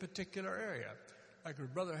in a particular area. Like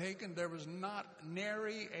with Brother Hagin, there was not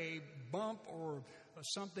nary a bump or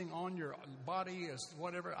something on your body as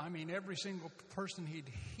whatever. I mean, every single person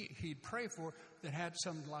he'd pray for that had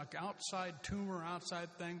some like outside tumor, outside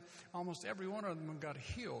thing, almost every one of them got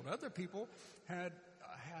healed. Other people had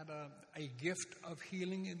a gift of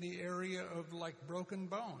healing in the area of like broken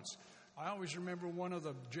bones. I always remember one of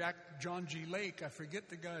the John G. Lake, I forget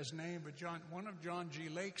the guy's name, but one of John G.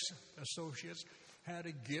 Lake's associates had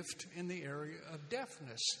a gift in the area of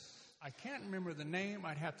deafness. I can't remember the name.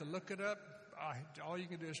 I'd have to look it up. All you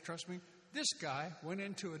can do is trust me. This guy went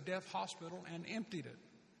into a deaf hospital and emptied it.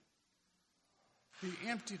 He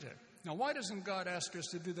emptied it. Now, why doesn't God ask us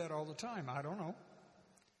to do that all the time? I don't know.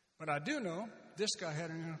 But I do know this guy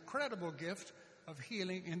had an incredible gift of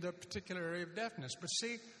healing in the particular area of deafness. But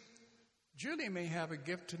see, Julie may have a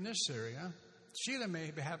gift in this area. Sheila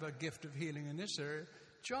may have a gift of healing in this area.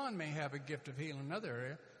 John may have a gift of healing in another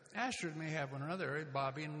area. Astrid may have one in another area.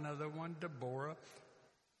 Bobby in another one. Deborah.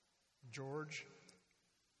 George.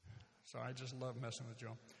 So I just love messing with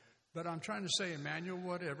Joe. But I'm trying to say, Emmanuel,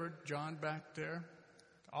 whatever, John back there,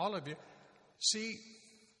 all of you. See,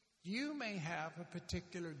 you may have a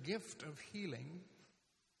particular gift of healing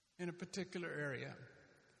in a particular area.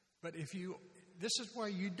 But this is why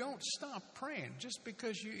you don't stop praying. Just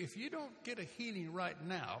because if you don't get a healing right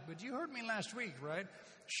now, but you heard me last week, right?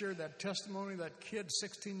 Share that testimony, that kid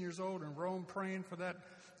 16 years old in Rome praying for that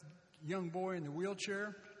young boy in the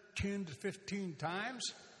wheelchair 10 to 15 times,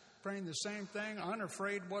 praying the same thing,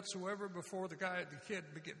 unafraid whatsoever before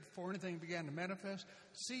before anything began to manifest.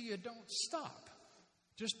 See, you don't stop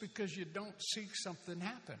just because you don't see something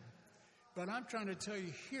happen. But I'm trying to tell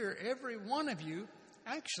you here, every one of you,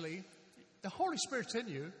 actually, the Holy Spirit's in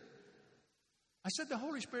you. I said the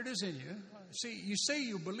Holy Spirit is in you. See, you say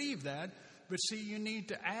you believe that, but see, you need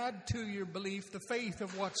to add to your belief the faith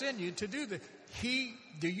of what's in you to do that.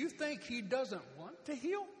 Do you think He doesn't want to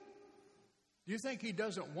heal? Do you think He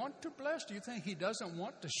doesn't want to bless? Do you think He doesn't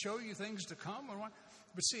want to show you things to come?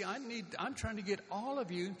 But see, I'm trying to get all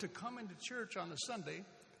of you to come into church on a Sunday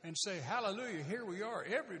and say, hallelujah, here we are.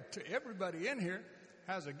 Everybody in here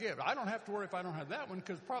has a gift. I don't have to worry if I don't have that one,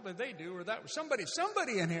 because probably they do, or that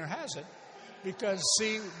somebody in here has it. Because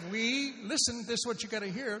see, listen, this is what you got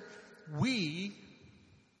to hear. We,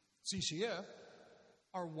 CCF,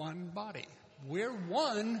 are one body. We're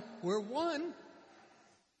one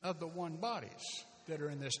of the one bodies that are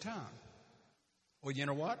in this town. Well, you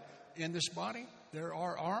know what? In this body, there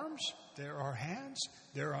are arms, there are hands,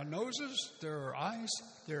 there are noses, there are eyes,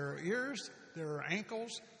 there are ears, there are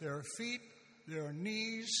ankles, there are feet, there are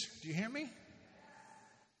knees. Do you hear me?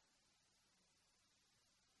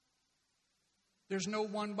 There's no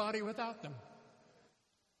one body without them.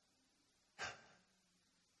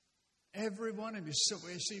 Every one of you. So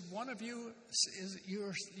you see, one of you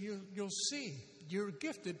you'll see. You're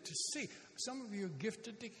gifted to see. Some of you are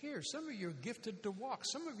gifted to hear. Some of you are gifted to walk.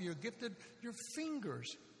 Some of you are gifted your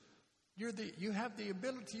fingers. You have the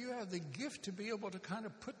ability. You have the gift to be able to kind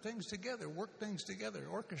of put things together, work things together,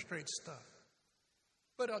 orchestrate stuff.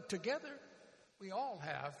 But together, we all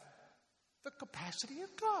have the capacity of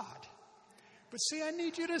God. But see, I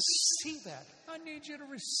need you to see that. I need you to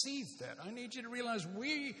receive that. I need you to realize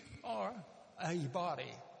we are a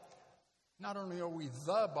body. Not only are we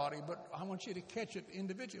the body, but I want you to catch it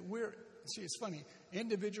individually. See, it's funny,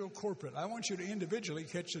 individual, corporate. I want you to individually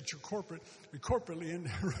catch that you're corporate, corporately and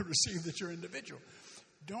receive that you're individual.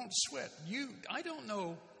 Don't sweat. I don't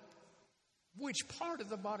know which part of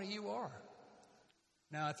the body you are.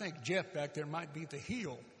 Now, I think Jeff back there might be the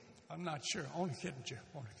heel. I'm not sure. Only kidding, Jeff.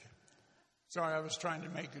 Only kidding. Sorry, I was trying to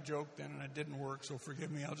make a joke then and it didn't work, so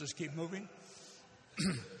forgive me. I'll just keep moving.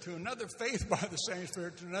 To another, faith by the same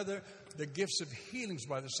Spirit. To another, the gifts of healings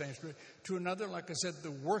by the same Spirit. To another, like I said,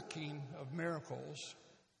 the working of miracles.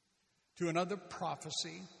 To another,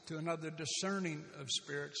 prophecy. To another, discerning of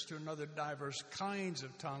spirits. To another, diverse kinds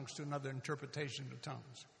of tongues. To another, interpretation of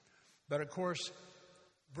tongues. But of course,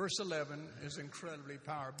 verse 11 is incredibly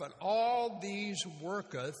powerful. But all these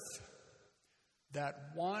worketh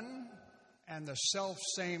that one and the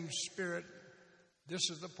self-same Spirit This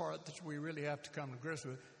is the part that we really have to come to grips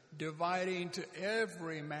with. Dividing to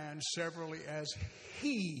every man severally as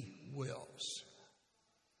he wills.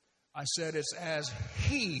 I said it's as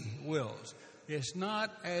he wills. It's not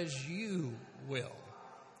as you will.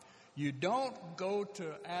 You don't go to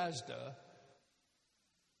Asda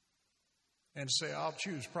and say, I'll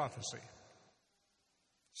choose prophecy.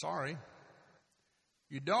 Sorry.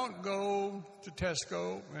 You don't go to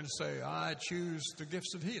Tesco and say, I choose the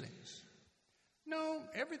gifts of healings. No,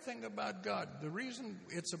 everything about God. The reason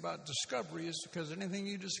it's about discovery is because anything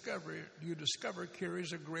you discover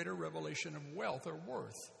carries a greater revelation of wealth or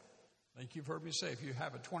worth. Like you've heard me say, if you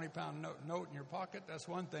have a 20-pound note in your pocket, that's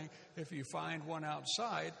one thing. If you find one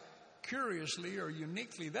outside, curiously or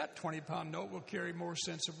uniquely, that 20-pound note will carry more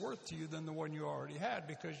sense of worth to you than the one you already had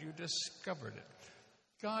because you discovered it.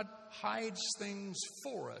 God hides things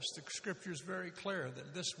for us. The Scripture is very clear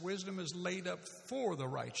that this wisdom is laid up for the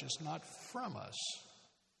righteous, not from us.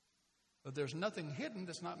 But there's nothing hidden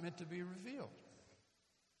that's not meant to be revealed.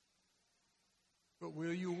 But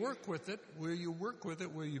will you work with it? Will you work with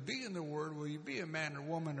it? Will you be in the Word? Will you be a man or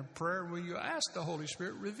woman of prayer? Will you ask the Holy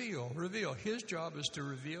Spirit, reveal? His job is to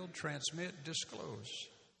reveal, transmit, disclose.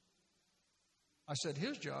 I said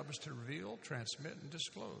his job is to reveal, transmit, and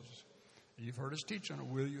disclose. You've heard us teach on it.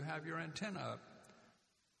 Will you have your antenna up?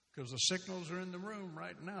 Because the signals are in the room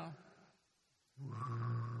right now.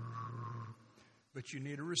 But you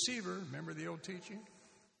need a receiver. Remember the old teaching?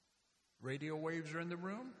 Radio waves are in the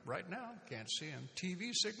room right now. Can't see them.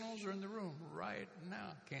 TV signals are in the room right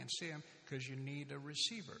now. Can't see them because you need a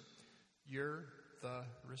receiver. You're the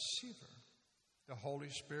receiver. The Holy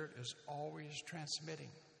Spirit is always transmitting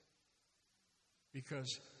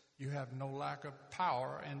because you have no lack of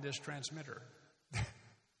power in this transmitter.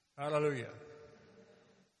 Hallelujah.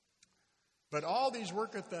 But all these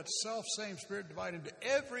worketh that self-same Spirit, divided into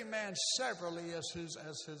every man severally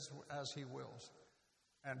as he wills.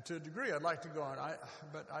 And to a degree, I'd like to go on,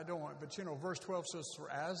 but I don't want. But verse 12 says,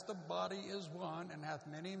 "For as the body is one and hath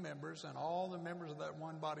many members, and all the members of that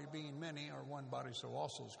one body being many are one body, so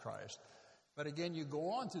also is Christ." But again, you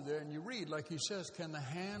go on through there and you read, like he says, "Can the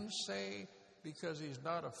hand say because he's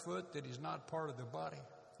not a foot that he's not part of the body?"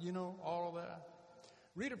 All of that.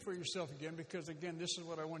 Read it for yourself again, because again, this is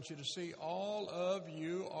what I want you to see. All of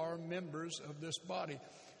you are members of this body.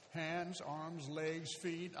 Hands, arms, legs,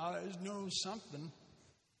 feet, eyes, nose, something.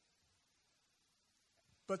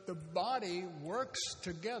 But the body works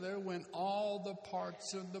together when all the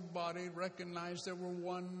parts of the body recognize that we're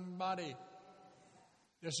one body.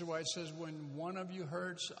 This is why it says, when one of you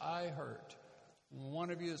hurts, I hurt. When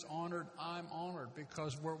one of you is honored, I'm honored,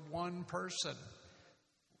 because we're one person.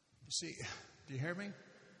 See, do you hear me?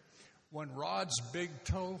 When Rod's big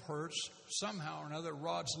toe hurts, somehow or another,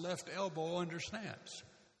 Rod's left elbow understands.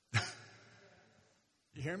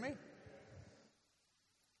 You hear me?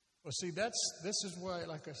 Well, see, this is why,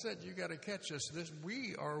 like I said, you got to catch this.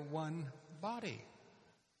 We are one body.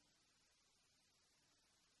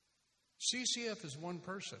 CCF is one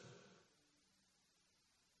person.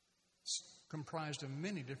 It's comprised of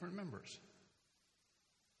many different members.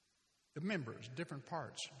 The members, different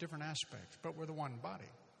parts, different aspects, but we're the one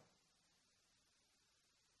body.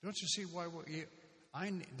 Don't you see why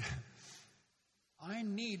I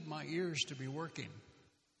need my ears to be working.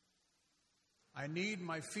 I need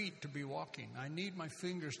my feet to be walking. I need my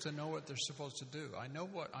fingers to know what they're supposed to do.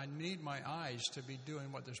 I need my eyes to be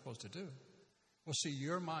doing what they're supposed to do. Well, see,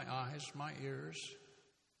 you're my eyes, my ears,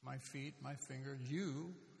 my feet, my fingers.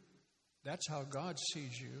 That's how God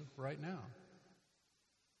sees you right now.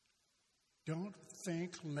 Don't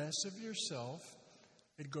think less of yourself.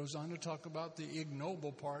 It goes on to talk about the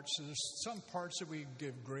ignoble parts. So there's some parts that we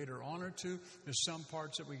give greater honor to. There's some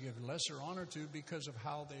parts that we give lesser honor to because of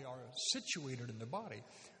how they are situated in the body.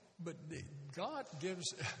 But God gives,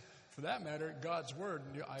 for that matter, God's word.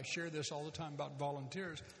 I share this all the time about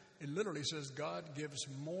volunteers. It literally says God gives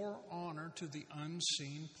more honor to the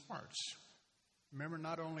unseen parts. Remember,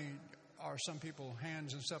 not only are some people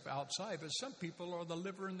hands and stuff outside, but some people are the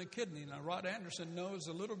liver and the kidney. Now, Rod Anderson knows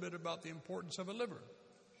a little bit about the importance of a liver.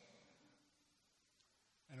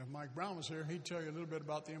 And if Mike Brown was here, he'd tell you a little bit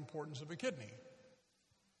about the importance of a kidney.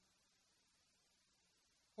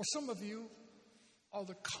 Well, some of you are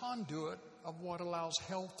the conduit of what allows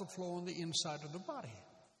health to flow on the inside of the body.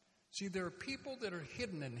 See, there are people that are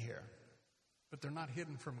hidden in here, but they're not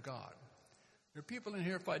hidden from God. There are people in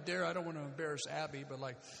here, if I dare, I don't want to embarrass Abby, but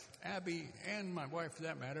like Abby and my wife for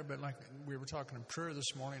that matter, but like we were talking in prayer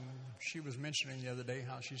this morning, she was mentioning the other day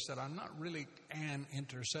how she said, I'm not really an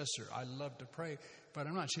intercessor. I love to pray, but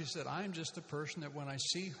I'm not. She said, I'm just a person that when I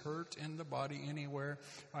see hurt in the body anywhere,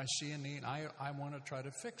 I see a need, I want to try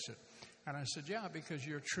to fix it. And I said, yeah, because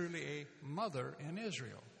you're truly a mother in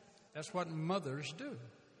Israel. That's what mothers do.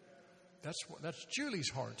 That's Julie's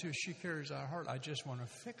heart too. She carries our heart. I just want to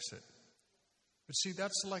fix it. But see,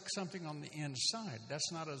 that's like something on the inside.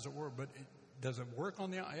 That's not as it were, but does it work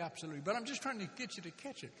on the outside? Absolutely. But I'm just trying to get you to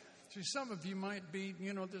catch it. See, some of you might be,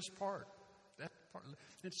 this part, that part.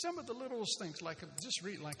 And some of the littlest things, like just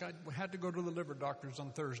read, like I had to go to the liver doctors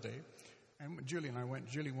on Thursday. And Julie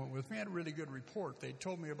went with me. I had a really good report. They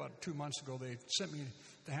told me about 2 months ago, they sent me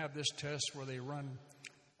to have this test where they run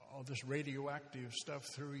all this radioactive stuff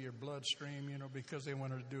through your bloodstream, because they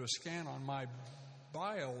wanted to do a scan on my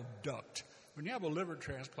bile duct. When you have a liver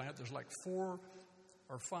transplant, there's like 4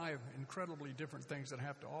 or 5 incredibly different things that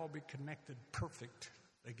have to all be connected perfect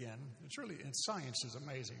again. And science is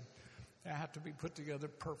amazing. They have to be put together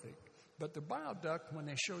perfect. But the bile duct, when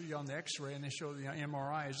they show you on the x-ray and they show the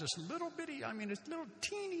MRI, is this little bitty, it's little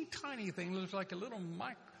teeny tiny thing. It looks like a little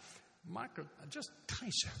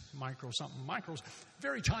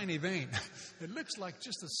very tiny vein. It looks like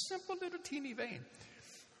just a simple little teeny vein.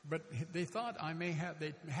 But they thought they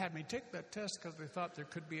had me take that test because they thought there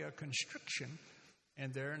could be a constriction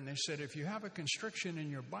in there. And they said, if you have a constriction in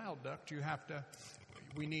your bile duct,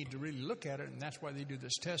 we need to really look at it. And that's why they do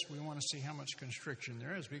this test. We want to see how much constriction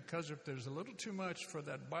there is. Because if there's a little too much for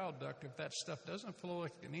that bile duct, if that stuff doesn't flow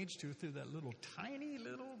like it needs to through that little tiny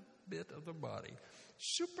little bit of the body,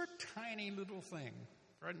 super tiny little thing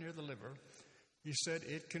right near the liver, he said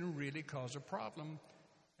it can really cause a problem.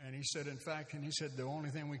 And he said, the only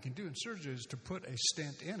thing we can do in surgery is to put a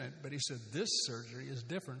stent in it. But he said, this surgery is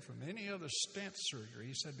different from any other stent surgery.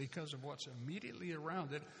 He said, because of what's immediately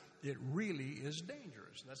around it, it really is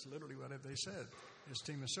dangerous. That's literally what they said. His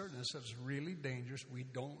team of surgeons said it's really dangerous. We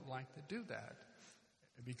don't like to do that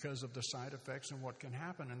because of the side effects and what can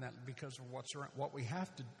happen, and that because of what's around, what we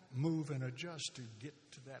have to move and adjust to get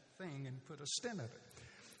to that thing and put a stent in it.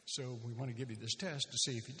 So we want to give you this test to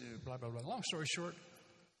see if you do, blah, blah, blah. Long story short,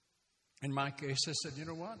 in my case, I said, you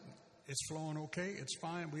know what? It's flowing okay. It's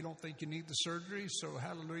fine. We don't think you need the surgery. So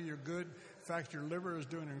hallelujah, you're good. In fact, your liver is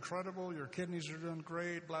doing incredible. Your kidneys are doing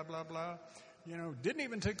great, blah, blah, blah. Didn't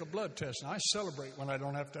even take a blood test. And I celebrate when I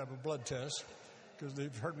don't have to have a blood test because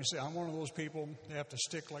they've heard me say, I'm one of those people, they have to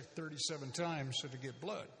stick like 37 times to get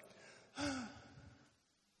blood.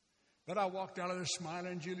 But I walked out of there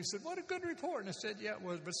smiling, and Julie said, what a good report. And I said, yeah, it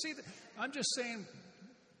was. But see, I'm just saying,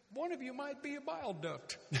 one of you might be a bile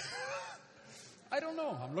duct. I don't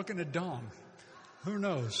know. I'm looking at Dawn. Who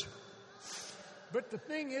knows? But the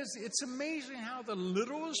thing is, it's amazing how the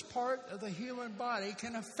littlest part of the human body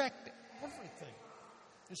can affect everything.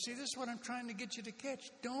 You see, this is what I'm trying to get you to catch.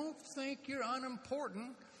 Don't think you're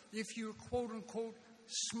unimportant if you're, quote unquote,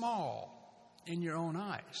 small in your own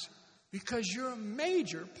eyes. Because you're a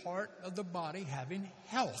major part of the body having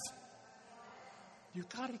health. You've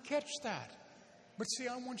got to catch that. But see,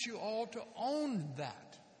 I want you all to own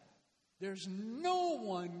that. There's no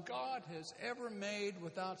one God has ever made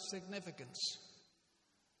without significance.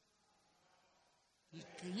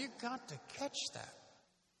 You've got to catch that.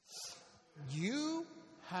 You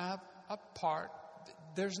have a part.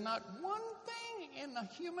 There's not one thing in the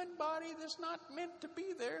human body that's not meant to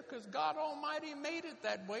be there because God Almighty made it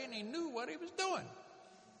that way and He knew what He was doing.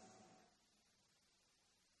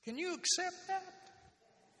 Can you accept that?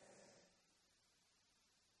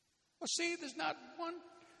 Well, see, there's not one.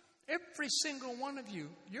 Every single one of you,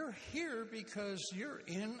 you're here because you're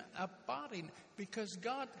in a body, because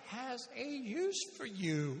God has a use for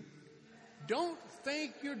you. Don't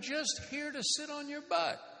think you're just here to sit on your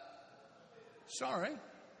butt. Sorry,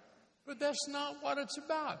 but that's not what it's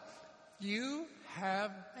about. You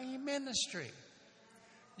have a ministry.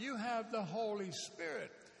 You have the Holy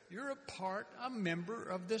Spirit. You're a member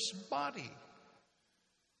of this body.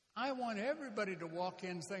 I want everybody to walk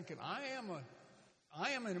in thinking, I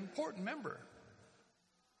am an important member.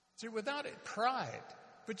 See, without it, pride.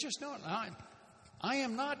 But just know, I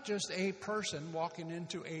am not just a person walking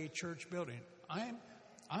into a church building.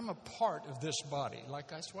 I'm a part of this body. Like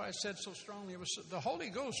that's why I said so strongly. The Holy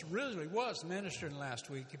Ghost really was ministering last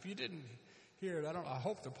week. If you didn't hear it, I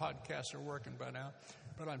hope the podcasts are working by now.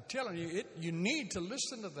 But I'm telling you, you need to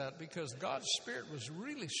listen to that because God's Spirit was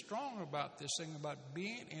really strong about this thing about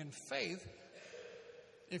being in faith.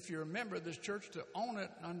 If you're a member of this church, to own it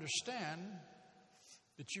and understand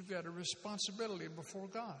that you've got a responsibility before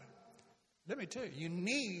God. Let me tell you, you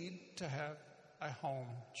need to have a home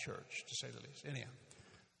church, to say the least. Anyhow.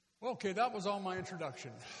 Well, okay, that was all my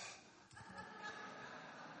introduction.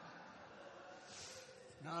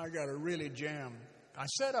 Now I got to really jam. I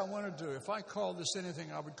said I wanted to, if I called this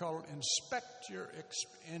anything, I would call it inspect your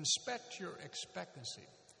expectancy.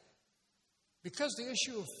 Because the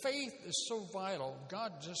issue of faith is so vital,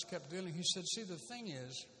 God just kept dealing. He said, see, the thing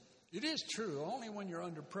is, it is true. Only when you're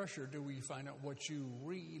under pressure do we find out what you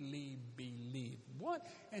really believe. What?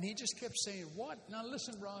 And he just kept saying, what? Now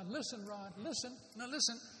listen, Rod, listen. Now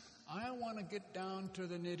listen, I want to get down to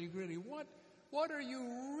the nitty-gritty. What are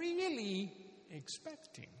you really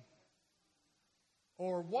expecting?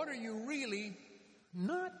 Or what are you really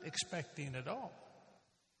not expecting at all?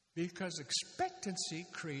 Because expectancy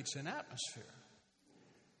creates an atmosphere.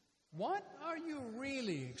 What are you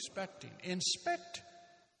really expecting? Inspect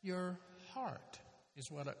your heart is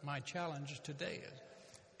what my challenge today is.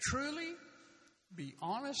 Truly be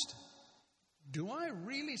honest. Do I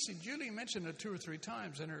really see? Julie mentioned it 2 or 3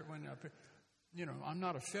 times, and when I'm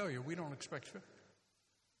not a failure. We don't expect failure.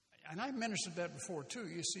 And I mentioned that before too.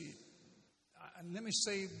 You see, let me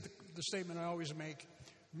say the statement I always make.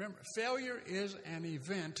 Remember, failure is an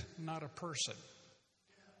event, not a person.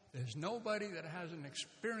 There's nobody that hasn't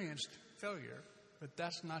experienced failure, but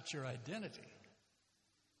that's not your identity.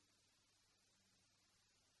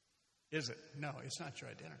 Is it? No, it's not your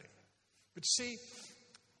identity. But see,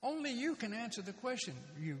 only you can answer the question.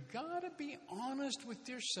 You've got to be honest with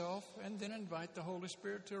yourself and then invite the Holy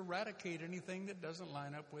Spirit to eradicate anything that doesn't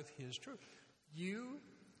line up with His truth.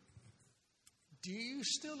 Do you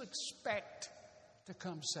still expect to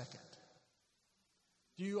come second?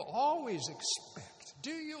 Do you always expect?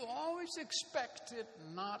 Do you always expect it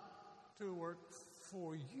not to work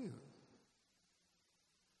for you?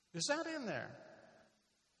 Is that in there?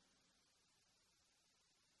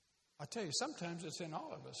 I tell you, sometimes it's in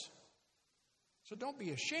all of us. So don't be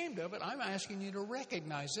ashamed of it. I'm asking you to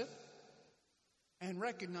recognize it and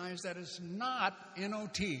recognize that it's not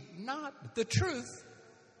N-O-T, not the truth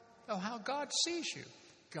of how God sees you.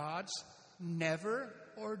 God's never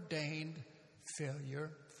ordained failure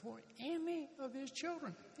for any of His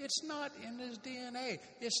children. It's not in His DNA.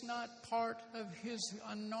 It's not part of His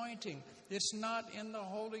anointing. It's not in the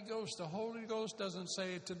Holy Ghost. The Holy Ghost doesn't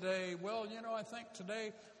say today, well, I think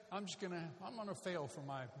today I'm going to fail for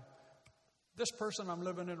this person I'm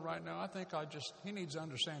living in right now. I think he needs to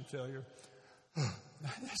understand failure.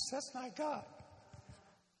 That's not God.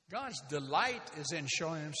 God's delight is in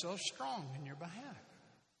showing Himself strong in your behalf.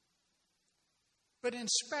 But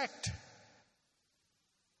inspect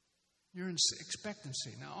your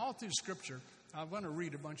expectancy. Now, all through Scripture, I want to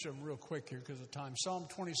read a bunch of them real quick here because of time. Psalm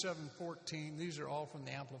 27:14. These are all from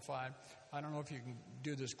the Amplified. I don't know if you can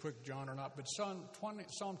do this quick, John, or not. But Psalm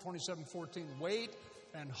 27:14. Wait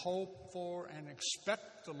and hope for and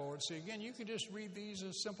expect the Lord. See, again, you can just read these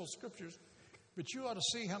as simple scriptures, but you ought to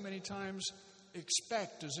see how many times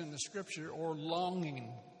expect is in the Scripture or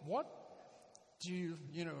longing. What do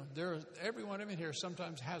every one of you here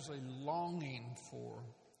sometimes has a longing for.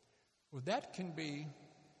 Well, that can be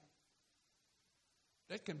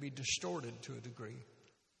distorted to a degree.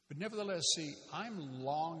 But nevertheless, see, I'm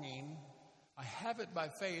longing. I have it by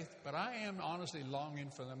faith, but I am honestly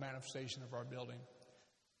longing for the manifestation of our building.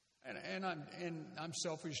 And I'm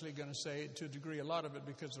selfishly going to say, to a degree, a lot of it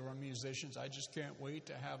because of our musicians. I just can't wait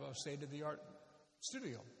to have a state-of-the-art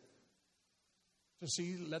studio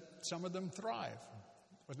to let some of them thrive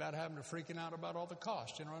without having to freaking out about all the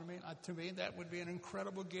cost. You know what I mean? To me, that would be an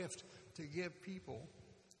incredible gift to give people.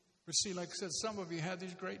 But see, like I said, some of you have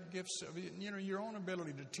these great gifts of, your own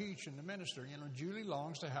ability to teach and to minister. Julie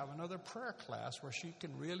longs to have another prayer class where she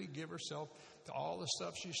can really give herself to all the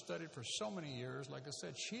stuff she studied for so many years. Like I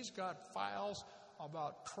said, she's got files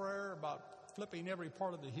about prayer, about flipping every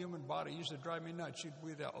part of the human body. It used to drive me nuts.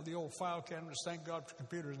 We'd the old file cabinets, thank God for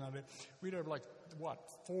computers nowadays. We'd have 4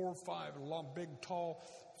 or 5 long, big, tall,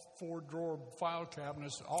 4-drawer file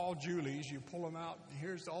cabinets, all Julie's. You pull them out, and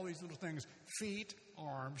here's all these little things: feet,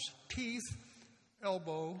 arms, teeth,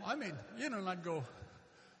 elbow. And I'd go,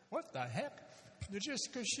 what the heck? It's just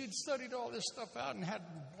because she'd studied all this stuff out and had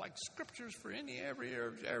scriptures for every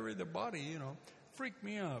area of the body, freaked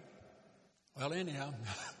me out. Well, anyhow.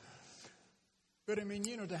 But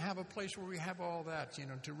to have a place where we have all that,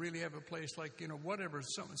 to really have a place whatever,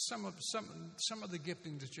 some of the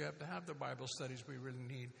giftings that you have, to have the Bible studies we really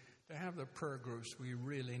need, to have the prayer groups we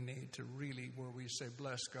really need, to really, where we say,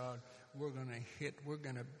 bless God, we're going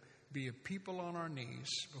to be a people on our knees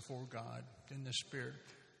before God in the Spirit,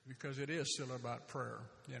 because it is still about prayer.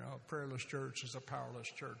 A prayerless church is a powerless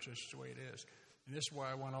church. That's the way it is. And this is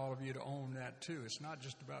why I want all of you to own that too. It's not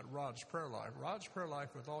just about Rod's prayer life. Rod's prayer life,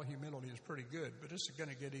 with all humility, is pretty good, but it's going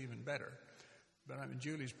to get even better. But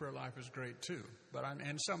Julie's prayer life is great too.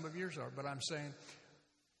 And some of yours are. But I'm saying,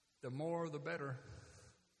 the more, the better.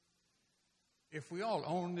 If we all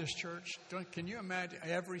own this church, can you imagine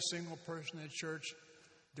every single person in the church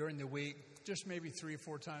during the week, just maybe 3 or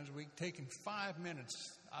 4 times a week, taking 5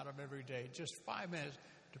 minutes out of every day, just 5 minutes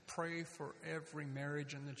to pray for every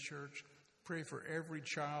marriage in the church, pray for every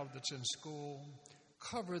child that's in school,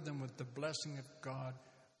 cover them with the blessing of God,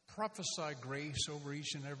 prophesy grace over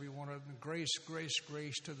each and every one of them, grace, grace,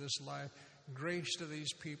 grace to this life, grace to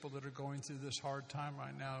these people that are going through this hard time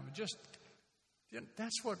right now.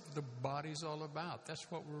 That's what the body's all about. That's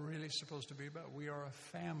what we're really supposed to be about. We are a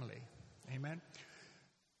family. Amen?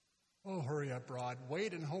 Oh, hurry up, Rod.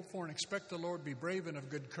 Wait and hope for and expect the Lord. Be brave and of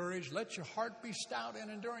good courage. Let your heart be stout and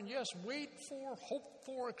enduring. Yes, wait for, hope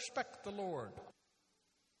for, expect the Lord.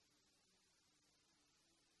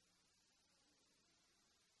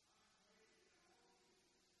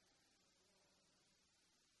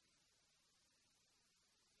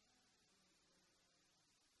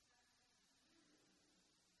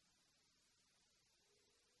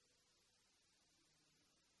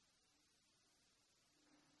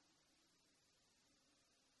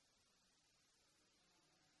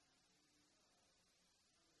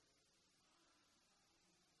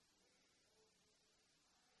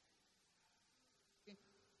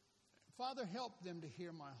 Father, help them to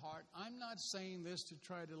hear my heart. I'm not saying this to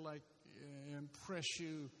try to impress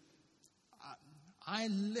you. I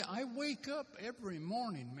wake up every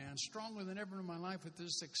morning, man, stronger than ever in my life with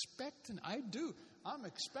this expectant. I do. I'm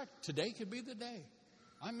expect today could be the day.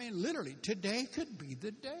 I mean, literally, today could be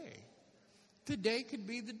the day. Today could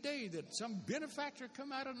be the day that some benefactor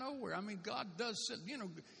come out of nowhere. I mean, God does,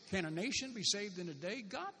 can a nation be saved in a day?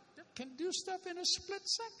 God can do stuff in a split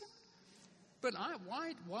second. But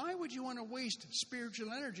why would you want to waste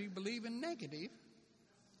spiritual energy believing negative?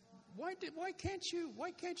 Why can't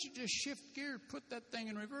you just shift gear, put that thing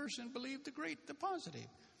in reverse, and believe the positive?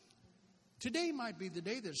 Today might be the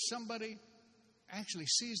day that somebody actually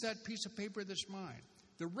sees that piece of paper that's mine.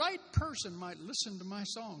 The right person might listen to my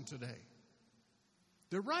song today.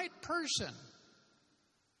 The right person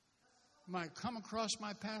might come across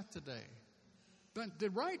my path today. But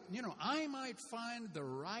I might find the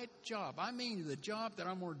right job. I mean, the job that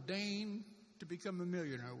I'm ordained to become a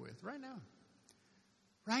millionaire with right now.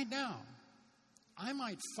 Right now. I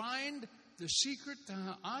might find the secret to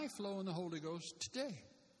how I flow in the Holy Ghost today.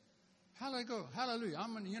 Hallelujah.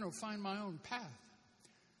 I'm going to, find my own path.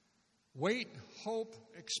 Wait, hope,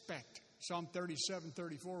 expect. Psalm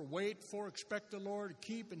 37:34. Wait for, expect the Lord,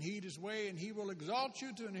 keep and heed his way, and he will exalt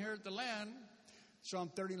you to inherit the land.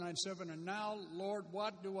 Psalm 39:7, and now, Lord,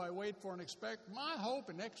 what do I wait for and expect? My hope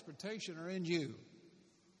and expectation are in you.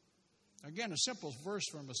 Again, a simple verse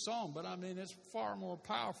from a psalm, but it's far more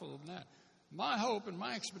powerful than that. My hope and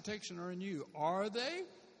my expectation are in you. Are they?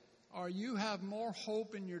 Or you have more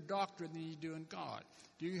hope in your doctrine than you do in God?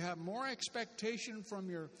 Do you have more expectation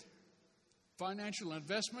from your financial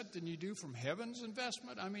investment than you do from heaven's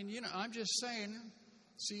investment? I'm just saying,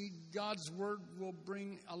 see, God's word will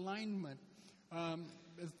bring alignment.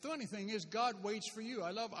 The funny thing is, God waits for you.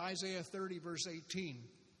 I love Isaiah 30, verse 18.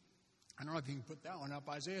 I don't know if you can put that one up.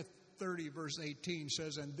 Isaiah 30, verse 18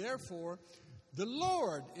 says, and therefore the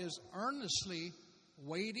Lord is earnestly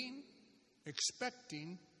waiting,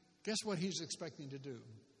 expecting. Guess what he's expecting to do?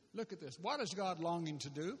 Look at this. What is God longing to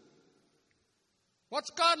do?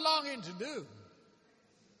 What's God longing to do?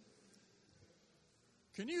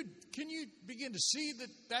 Can you begin to see that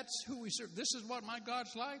that's who we serve? This is what my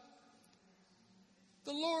God's like?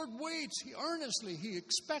 The Lord waits, he earnestly, he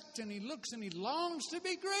expects, and he looks, and he longs to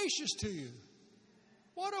be gracious to you.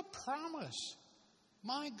 What a promise.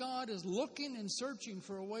 My God is looking and searching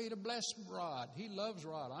for a way to bless Rod. He loves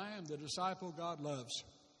Rod. I am the disciple God loves.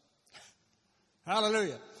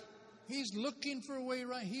 Hallelujah. He's looking for a way,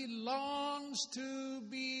 right? He longs to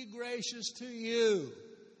be gracious to you.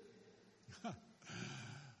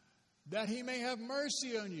 That he may have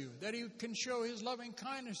mercy on you, that he can show his loving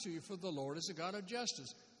kindness to you, for the Lord is a God of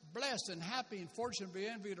justice. Blessed and happy and fortunate and be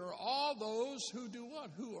envied are all those who do what?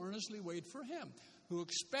 Who earnestly wait for him, who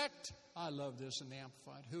expect, I love this in the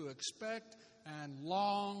Amplified, who expect and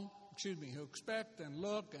who expect and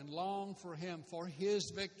look and long for him, for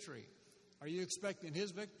his victory. Are you expecting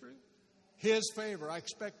his victory? His favor. I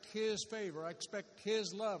expect his favor. I expect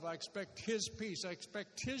his love. I expect his peace. I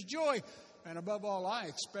expect his joy. And above all, I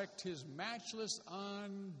expect his matchless,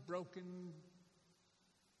 unbroken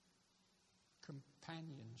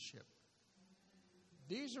companionship.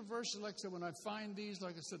 These are verses, like I said, when I find these,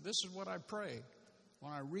 like I said, this is what I pray.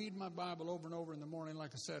 When I read my Bible over and over in the morning, like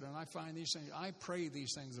I said, and I find these things, I pray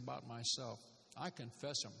these things about myself. I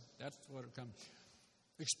confess them. That's what it comes.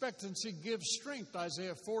 Expectancy gives strength,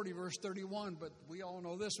 Isaiah 40, verse 31. But we all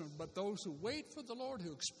know this one. But those who wait for the Lord,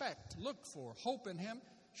 who expect, look for, hope in Him,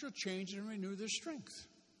 shall change and renew their strength.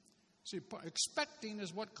 See, expecting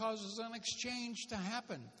is what causes an exchange to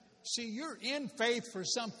happen. See, you're in faith for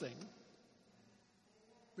something,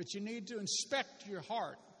 but you need to inspect your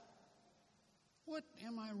heart. What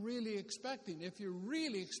am I really expecting? If you're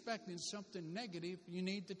really expecting something negative, you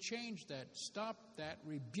need to change that. Stop that,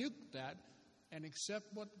 rebuke that, and accept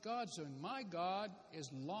what God's doing. My God is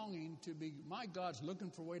my God's looking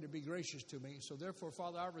for a way to be gracious to me. So therefore,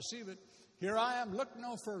 Father, I receive it. Here I am, look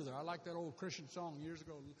no further. I like that old Christian song years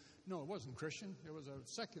ago. No, it wasn't Christian. It was a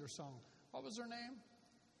secular song. What was her name?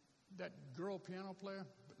 That girl piano player?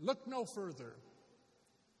 Look no further.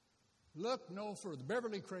 Look no further.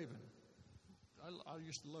 Beverly Craven. I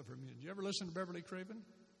used to love her music. Did you ever listen to Beverly Craven?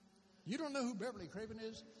 You don't know who Beverly Craven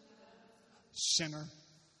is? Sinner.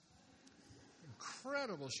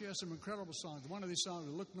 Incredible. She has some incredible songs. One of these songs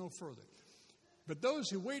is Look No Further. But those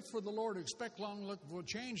who wait for the Lord, expect long look will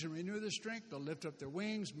change and renew their strength. They'll lift up their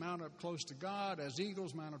wings, mount up close to God. As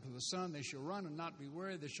eagles mount up to the sun, they shall run and not be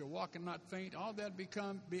weary. They shall walk and not faint. All that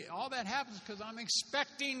happens because I'm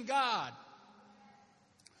expecting God.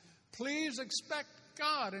 Please expect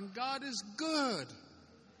God, and God is good.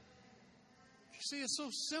 You see, it's so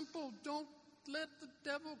simple. Don't let the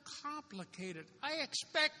devil complicate it. I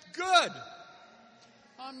expect good.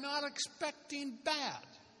 I'm not expecting bad.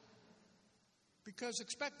 Because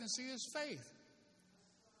expectancy is faith.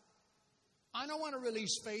 I don't want to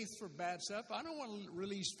release faith for bad stuff. I don't want to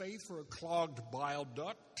release faith for a clogged bile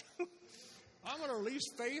duct. I'm going to release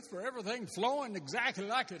faith for everything flowing exactly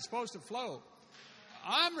like it's supposed to flow.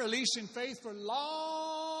 I'm releasing faith for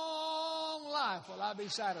long life will I be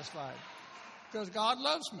satisfied. Because God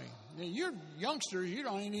loves me. Now, you're youngsters, you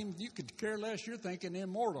could care less, you're thinking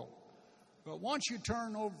immortal. But once you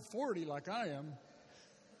turn over 40 like I am,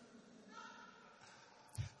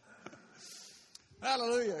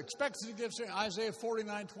 hallelujah. Expectancy gives Isaiah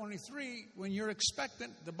 49:23. When you're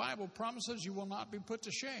expectant, the Bible promises you will not be put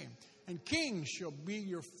to shame. And kings shall be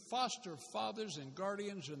your foster fathers and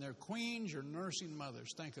guardians, and their queens your nursing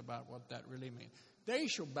mothers. Think about what that really means. They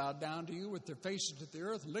shall bow down to you with their faces to the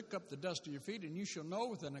earth, lick up the dust of your feet, and you shall know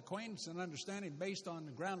with an acquaintance and understanding based on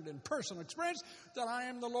the grounded in personal experience that I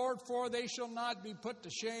am the Lord, for they shall not be put to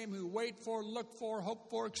shame who wait for, look for, hope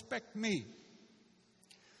for, expect me.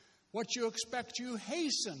 What you expect, you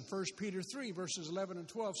hasten. 1 Peter 3, verses 11 and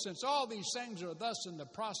 12. Since all these things are thus in the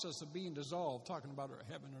process of being dissolved, talking about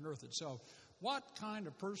heaven and earth itself, what kind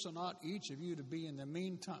of person ought each of you to be in the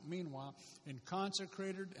meanwhile in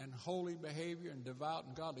consecrated and holy behavior and devout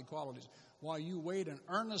and godly qualities, while you wait and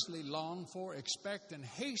earnestly long for, expect, and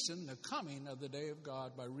hasten the coming of the day of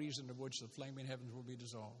God, by reason of which the flaming heavens will be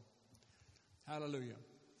dissolved. Hallelujah.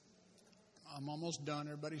 I'm almost done.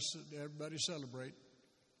 Everybody celebrate.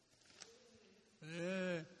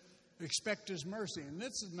 Expect His mercy. And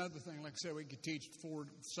this is another thing, like I said, we could teach 4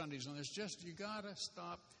 Sundays on this. Just, you got to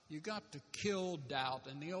stop. You got to kill doubt.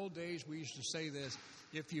 In the old days, we used to say this: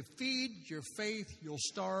 if you feed your faith, you'll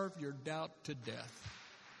starve your doubt to death.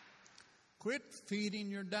 Quit feeding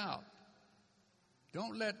your doubt.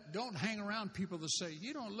 Don't hang around people that say,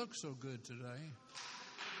 you don't look so good today.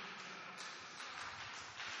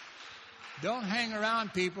 Don't hang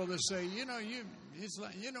around people that say, you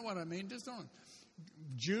know what I mean. Just don't.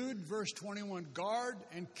 Jude, verse 21, guard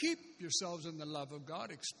and keep yourselves in the love of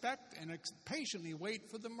God. Expect and patiently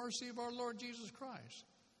wait for the mercy of our Lord Jesus Christ,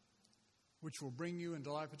 which will bring you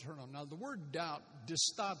into life eternal. Now, the word doubt,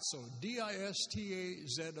 distazo,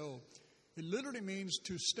 D-I-S-T-A-Z-O, it literally means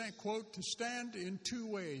to stand, quote, to stand in 2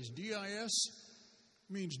 ways. D-I-S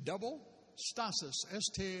means double. Stasis,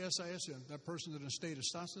 S-T-A-S-I-S, that person's in a state of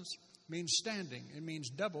stasis, means standing. It means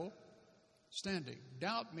double. Standing.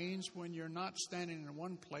 Doubt means when you're not standing in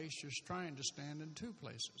one place, you're trying to stand in 2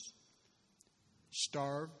 places.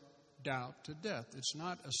 Starve doubt to death. It's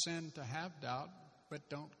not a sin to have doubt, but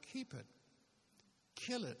don't keep it.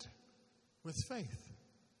 Kill it with faith.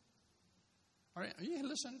 Are you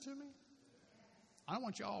listening to me? I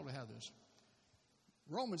want you all to have this.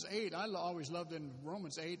 Romans 8, I always loved in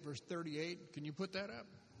Romans 8, verse 38. Can you put that up?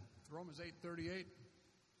 Romans 8:38.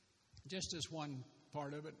 Just this one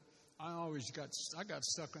part of it. I got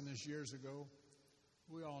stuck on this years ago.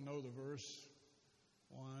 We all know the verse.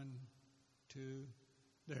 1, 2,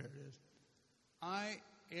 there it is. I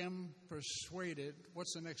am persuaded.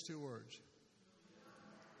 What's the next 2 words?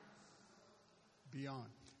 beyond.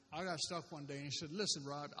 I got stuck one day, and he said, listen,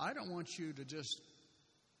 Rod, I don't want you to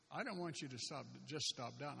stop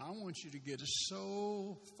down. I want you to get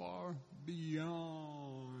so far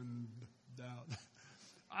beyond doubt.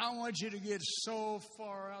 I want you to get so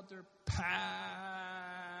far out there past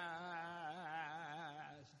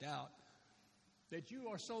doubt that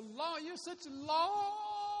you're such a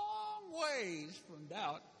long ways from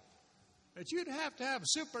doubt that you'd have to have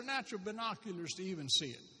supernatural binoculars to even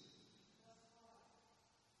see it.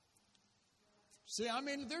 See, I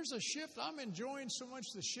mean, there's a shift. I'm enjoying so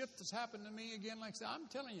much the shift that's happened to me again. Like I said, I'm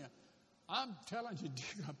telling you,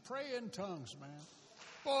 pray in tongues, man.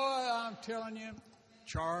 Boy, I'm telling you,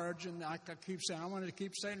 charging. I keep saying, I wanted to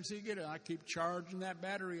keep saying it until you get it. I keep charging that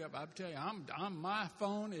battery up. I tell you, my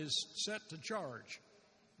phone is set to charge.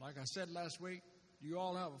 Like I said last week, you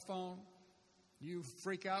all have a phone. You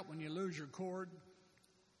freak out when you lose your cord.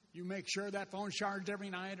 You make sure that phone's charged every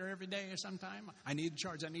night or every day or sometime. I need to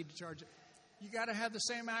charge it. You got to have the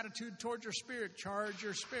same attitude towards your spirit. Charge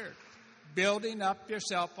your spirit. Building up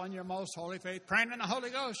yourself on your most holy faith. Praying in the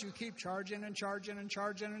Holy Ghost. You keep charging and charging and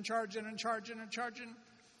charging and charging and charging and charging.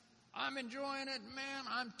 I'm enjoying it, man.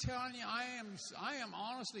 I'm telling you, I am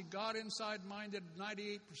honestly God inside minded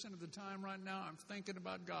 98% of the time right now. I'm thinking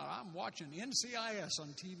about God. I'm watching NCIS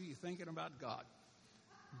on TV thinking about God.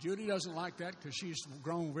 Judy doesn't like that because she's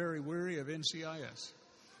grown very weary of NCIS.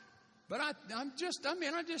 But I'm just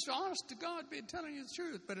honest to God, be telling you the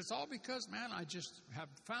truth. But it's all because, man, I just have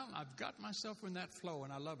found I've got myself in that flow,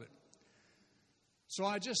 and I love it. So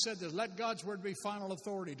I just said this, let God's word be final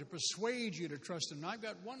authority to persuade you to trust him. Now, I've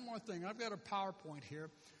got one more thing. I've got a PowerPoint here.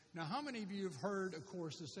 Now, how many of you have heard, of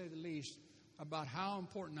course, to say the least, about how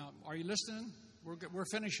important, now, are you listening? We're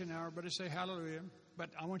finishing now, but say hallelujah. But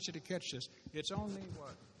I want you to catch this. It's only,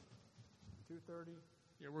 what, 2:30?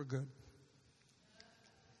 Yeah, we're good.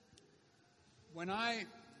 When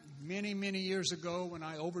many, many years ago, when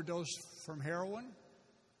I overdosed from heroin,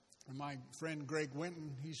 my friend Greg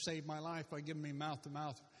Winton, he saved my life by giving me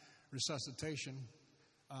mouth-to-mouth resuscitation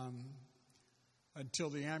until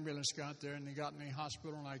the ambulance got there and they got me in the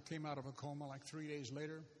hospital, and I came out of a coma like 3 days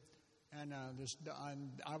later. And that's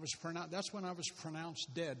when I was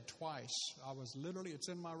pronounced dead twice. I was literally, it's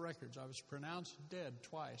in my records, I was pronounced dead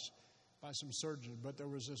twice by some surgeons. But there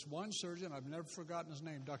was this one surgeon, I've never forgotten his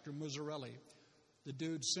name, Dr. Muzzarelli. The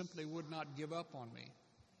dude simply would not give up on me.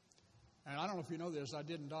 And I don't know if you know this, I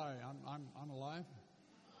didn't die. I'm alive.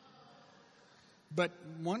 But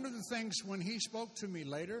one of the things when he spoke to me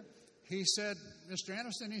later, he said, Mr.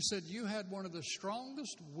 Anderson, he said, you had one of the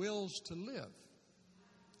strongest wills to live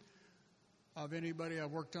of anybody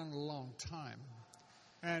I've worked on in a long time.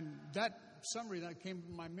 And that summary that came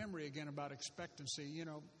to my memory again about expectancy, you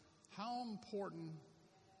know, how important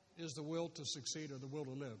is the will to succeed or the will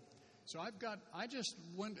to live? So I just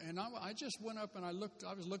went up and I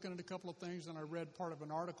was looking at a couple of things, and I read part of an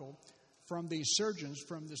article from these surgeons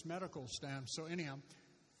from this medical staff. So anyhow,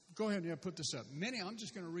 go ahead and put this up. I'm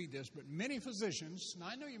just going to read this, but many physicians, now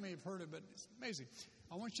I know you may have heard it, but it's amazing.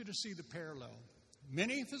 I want you to see the parallel.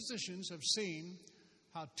 Many physicians have seen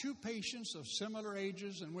how two patients of similar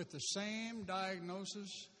ages and with the same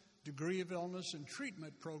diagnosis, degree of illness, and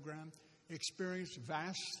treatment program experience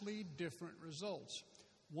vastly different results.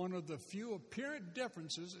 One of the few apparent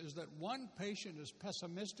differences is that one patient is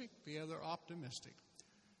pessimistic, the other optimistic.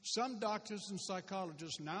 Some doctors and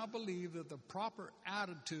psychologists now believe that the proper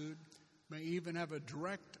attitude may even have a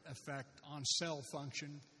direct effect on cell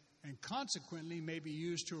function and consequently may be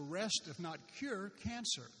used to arrest, if not cure,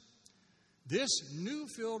 cancer. This new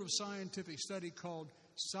field of scientific study called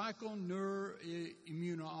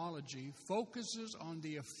psychoneuroimmunology focuses on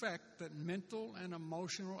the effect that mental and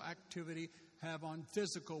emotional activity have on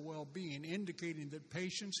physical well-being, indicating that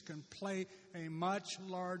patients can play a much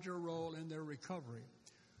larger role in their recovery.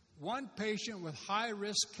 One patient with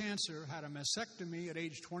high-risk cancer had a mastectomy at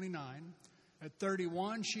age 29. At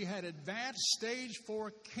 31, she had advanced stage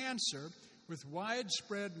 4 cancer with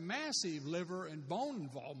widespread massive liver and bone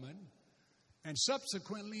involvement and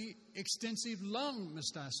subsequently extensive lung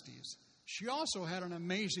metastases. She also had an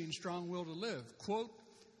amazing strong will to live. Quote,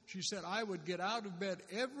 she said, I would get out of bed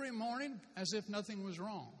every morning as if nothing was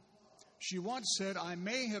wrong. She once said, I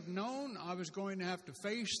may have known I was going to have to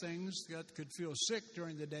face things that could feel sick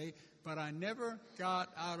during the day, but I never got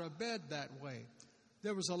out of bed that way.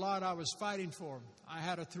 There was a lot I was fighting for. I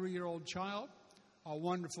had a 3-year-old child, a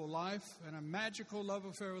wonderful life, and a magical love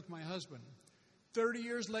affair with my husband. 30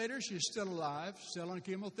 years later, she's still alive, still on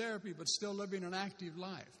chemotherapy, but still living an active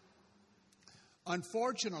life.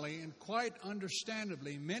 Unfortunately, and quite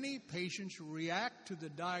understandably, many patients react to the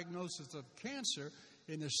diagnosis of cancer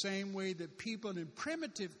in the same way that people in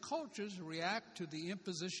primitive cultures react to the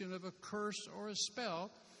imposition of a curse or a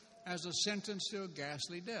spell as a sentence to a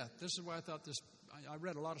ghastly death. This is why I thought this, I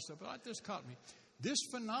read a lot of stuff, but this caught me. This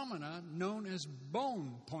phenomenon known as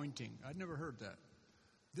bone pointing, I'd never heard that.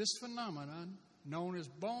 This phenomenon known as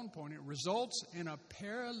bone pointing results in a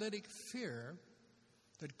paralytic fear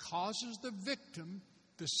that causes the victim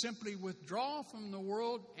to simply withdraw from the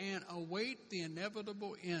world and await the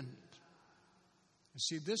inevitable end. You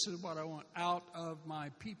see, this is what I want out of my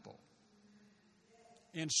people.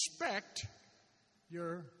 Inspect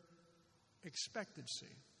your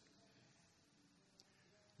expectancy.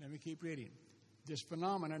 Let me keep reading. This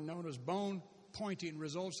phenomenon known as bone pointing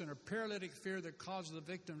results in a paralytic fear that causes the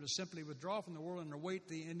victim to simply withdraw from the world and await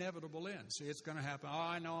the inevitable end. See, it's going to happen. Oh,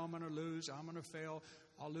 I know I'm going to lose. I'm going to fail.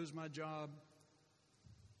 I'll lose my job.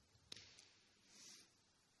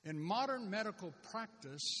 In modern medical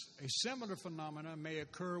practice, a similar phenomenon may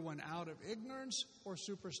occur when, out of ignorance or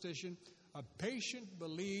superstition, a patient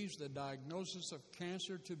believes the diagnosis of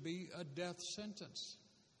cancer to be a death sentence.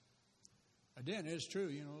 Again, it's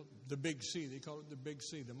true, the big C. They call it the big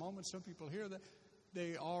C. The moment some people hear that,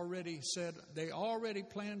 they already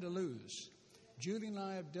plan to lose. Julie and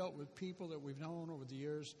I have dealt with people that we've known over the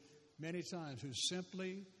years many times who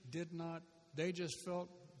simply did not, they just felt,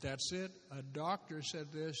 that's it. A doctor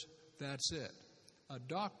said this, that's it. A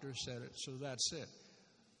doctor said it, so that's it.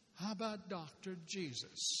 How about Dr.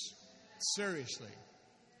 Jesus? Seriously.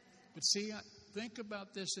 But see, think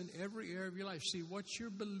about this in every area of your life. See, what you're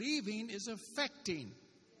believing is affecting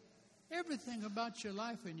everything about your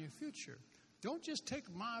life and your future. Don't just take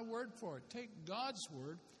my word for it. Take God's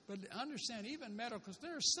word. But understand, even medical,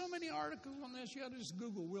 there are so many articles on this, you got to just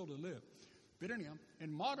Google will to live. But anyhow,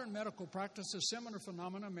 in modern medical practice, a similar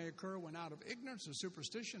phenomenon may occur when, out of ignorance or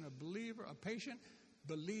superstition, a patient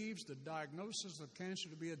believes the diagnosis of cancer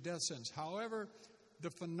to be a death sentence. However,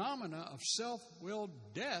 the phenomena of self-willed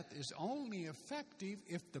death is only effective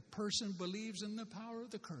if the person believes in the power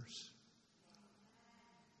of the curse.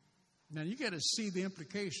 Now, you got to see the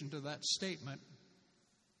implication to that statement.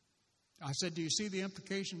 I said, do you see the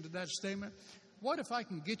implication to that statement? What if I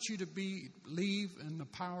can get you to believe in the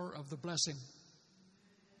power of the blessing?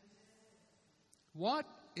 What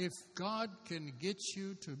if God can get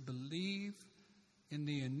you to believe in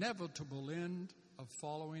the inevitable end of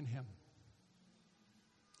following Him?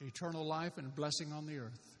 Eternal life and blessing on the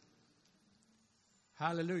earth.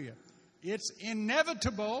 Hallelujah. It's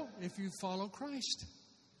inevitable if you follow Christ.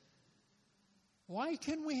 Why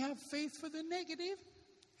can we have faith for the negative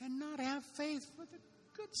and not have faith for the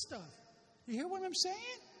good stuff? You hear what I'm saying?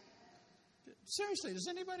 Seriously, does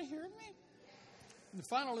anybody hear me? In the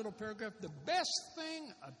final little paragraph, the best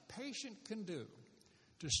thing a patient can do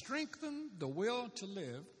to strengthen the will to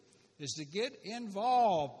live is to get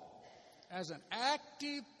involved as an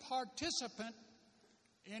active participant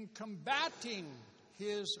in combating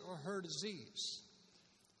his or her disease.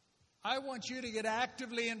 I want you to get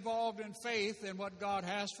actively involved in faith in what God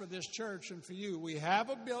has for this church and for you. We have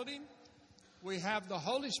a building. We have the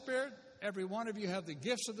Holy Spirit. Every one of you have the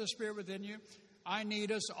gifts of the Spirit within you. I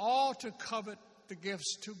need us all to covet the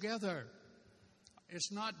gifts together.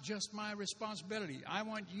 It's not just my responsibility. I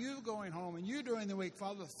want you going home and you during the week,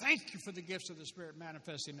 Father, thank you for the gifts of the Spirit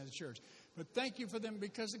manifesting in the church. But thank you for them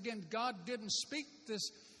because, again, God didn't speak this.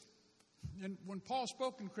 And when Paul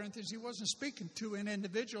spoke in Corinthians, he wasn't speaking to an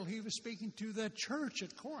individual. He was speaking to the church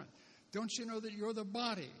at Corinth. Don't you know that you're the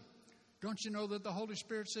body? Don't you know that the Holy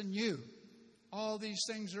Spirit's in you? All these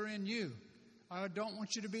things are in you. I don't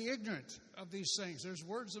want you to be ignorant of these things. There's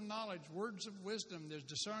words of knowledge, words of wisdom. There's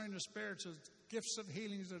discerning of spirits. There's gifts of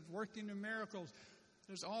healings. There's working of miracles.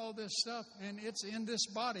 There's all this stuff, and it's in this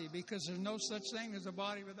body because there's no such thing as a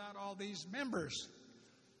body without all these members.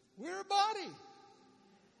 We're a body.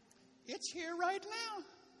 It's here right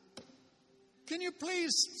now. Can you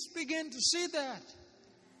please begin to see that?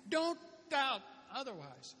 Don't doubt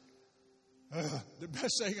otherwise. The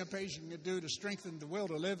best thing a patient can do to strengthen the will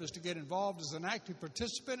to live is to get involved as an active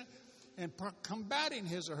participant in combating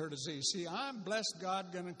his or her disease. See, I'm blessed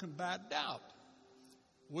God going to combat doubt.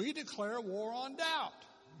 We declare war on doubt.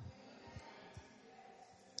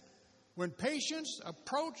 When patients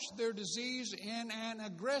approach their disease in an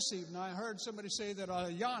aggressive, now I heard somebody say that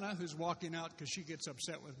Ayana, who's walking out because she gets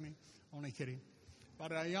upset with me, only kidding.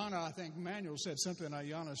 But Ayana, I think Manuel said something,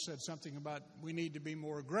 Ayana said something about we need to be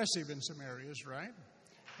more aggressive in some areas, right?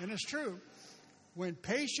 And it's true. When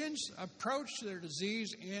patients approach their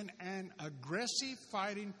disease in an aggressive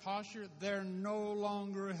fighting posture, they're no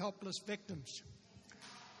longer helpless victims.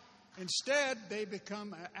 Instead, they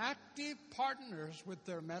become active partners with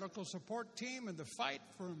their medical support team in the fight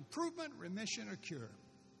for improvement, remission, or cure.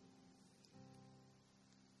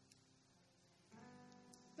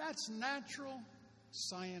 That's natural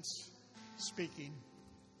science speaking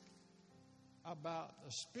about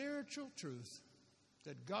the spiritual truth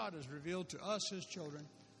that God has revealed to us, His children,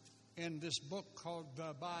 in this book called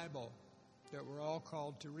the Bible, that we're all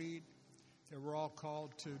called to read, that we're all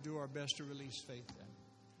called to do our best to release faith in.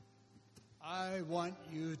 I want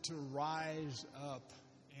you to rise up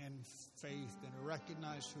in faith and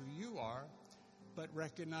recognize who you are, but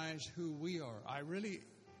recognize who we are. I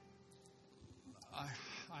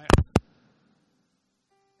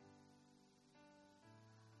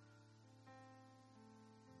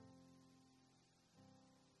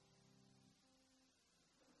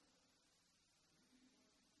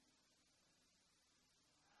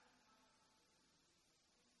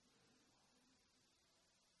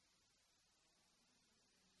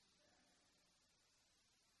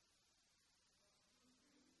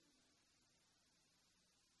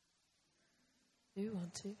Do you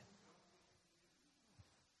want to?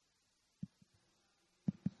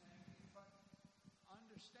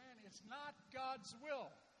 Understand it's not God's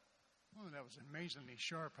will. Oh, that was amazingly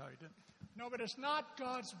sharp how he did. No, but it's not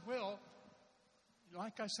God's will.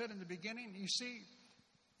 Like I said in the beginning, you see,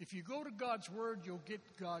 if you go to God's Word, you'll get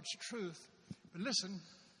God's truth. But listen,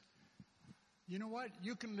 you know what?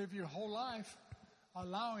 You can live your whole life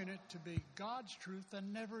allowing it to be God's truth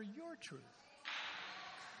and never your truth.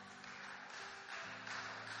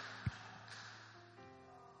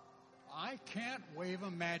 I can't wave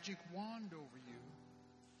a magic wand over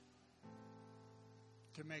you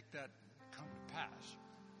to make that come to pass.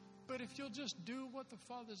 But if you'll just do what the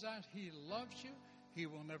Father's asked, He loves you. He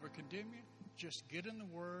will never condemn you. Just get in the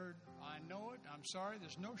Word. I know it. I'm sorry.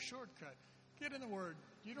 There's no shortcut. Get in the Word.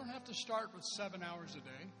 You don't have to start with 7 hours a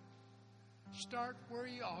day. Start where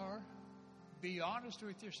you are. Be honest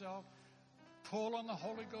with yourself. Pull on the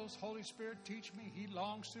Holy Ghost. Holy Spirit, teach me. He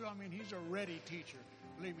longs to. He's a ready teacher.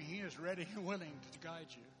 Believe me, He is ready and willing to guide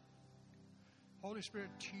you. Holy Spirit,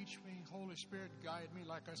 teach me. Holy Spirit, guide me.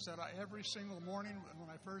 Like I said, every single morning when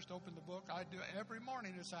I first opened the book, I do every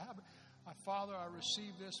morning. It's a habit. Father, I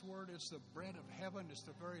receive this word. It's the bread of heaven. It's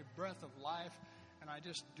the very breath of life. And I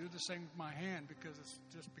just do the same with my hand because it's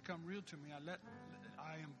just become real to me.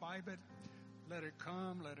 I imbibe it. Let it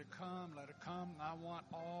come, let it come, let it come. I want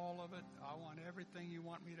all of it. I want everything you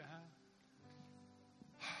want me to have.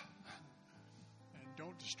 And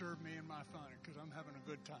don't disturb me in my fun because I'm having a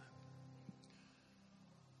good time.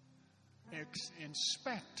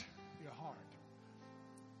 Inspect your heart.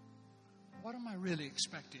 What am I really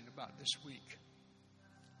expecting about this week?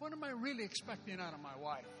 What am I really expecting out of my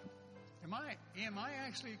wife? Am I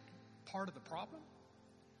actually part of the problem?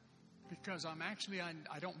 Because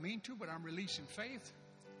I don't mean to, but I'm releasing faith.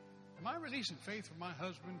 Am I releasing faith for my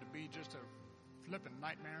husband to be just a flipping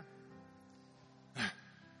nightmare?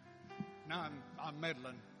 Now I'm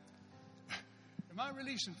meddling. Am I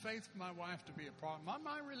releasing faith for my wife to be a problem? Am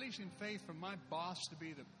I releasing faith for my boss to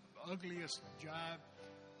be the ugliest jive?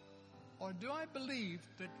 Or do I believe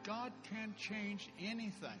that God can change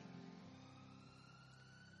anything?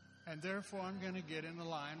 And therefore, I'm going to get in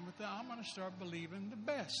line with that. I'm going to start believing the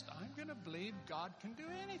best. I'm going to believe God can do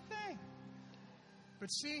anything. But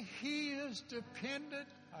see, He is dependent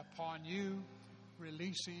upon you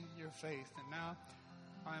releasing your faith. And now,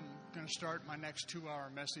 I'm going to start my next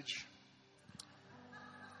 2-hour message.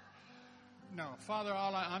 No, Father,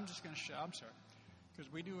 I'm just going to shout. I'm sorry.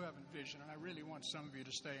 Because we do have a vision, and I really want some of you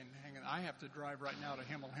to stay and hang in. I have to drive right now to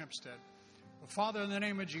Hemel Hempstead. But Father, in the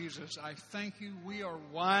name of Jesus, I thank you. We are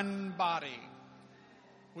one body.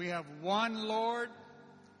 We have one Lord.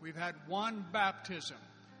 We've had one baptism.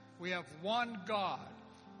 We have one God.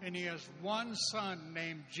 And He has one Son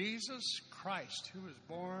named Jesus Christ, who was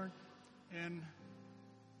born in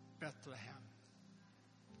Bethlehem.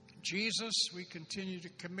 Jesus, we continue to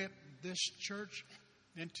commit this church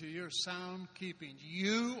into your sound keeping.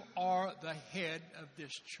 You are the head of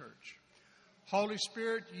this church. Holy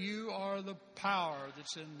Spirit, you are the power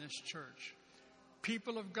that's in this church.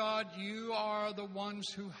 People of God, you are the ones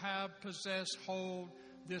who have possessed, hold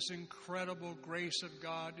this incredible grace of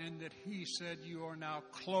God, in that He said you are now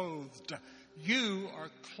clothed. You are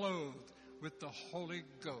clothed with the Holy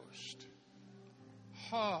Ghost.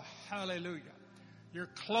 Oh, hallelujah. You're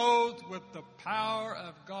clothed with the power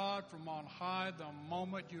of God from on high the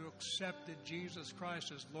moment you accepted Jesus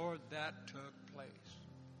Christ as Lord. That took place.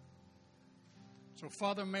 So,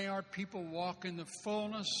 Father, may our people walk in the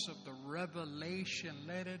fullness of the revelation.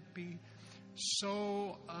 Let it be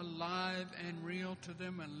so alive and real to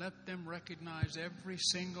them, and let them recognize every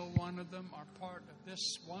single one of them are part of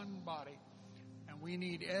this one body. And we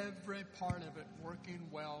need every part of it working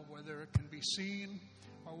well, whether it can be seen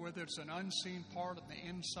or whether it's an unseen part of the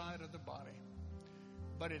inside of the body.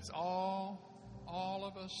 But it's all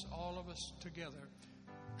of us together,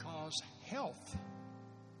 cause health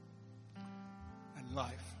and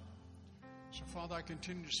life. So, Father, I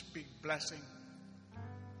continue to speak blessing.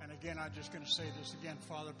 And again, I'm just going to say this again,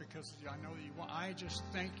 Father, because I know that you want. I just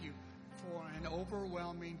thank you for an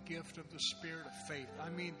overwhelming gift of the spirit of faith. I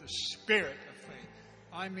mean the spirit of faith.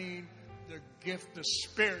 I mean the gift, the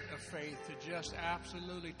spirit of faith, to just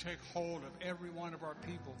absolutely take hold of every one of our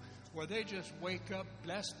people, where they just wake up,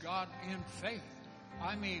 bless God in faith.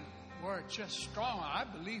 I mean, where it's just strong. I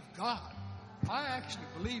believe God. I actually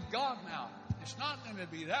believe God now. It's not going to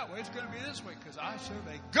be that way. It's going to be this way, because I serve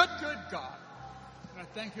a good God. And I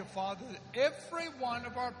thank you, Father, that every one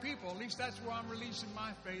of our people, at least that's where I'm releasing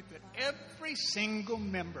my faith, that every single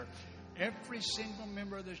member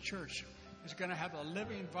of this church is going to have a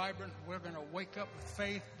living, vibrant, we're going to wake up with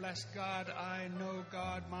faith. Bless God. I know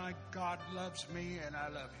God. My God loves me, and I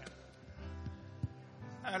love him.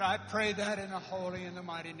 And I pray that in the holy and the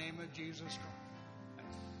mighty name of Jesus Christ.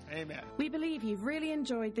 Amen. We believe you've really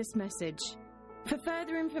enjoyed this message. For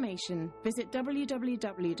further information, visit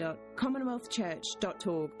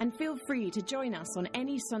www.commonwealthchurch.org and feel free to join us on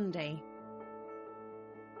any Sunday.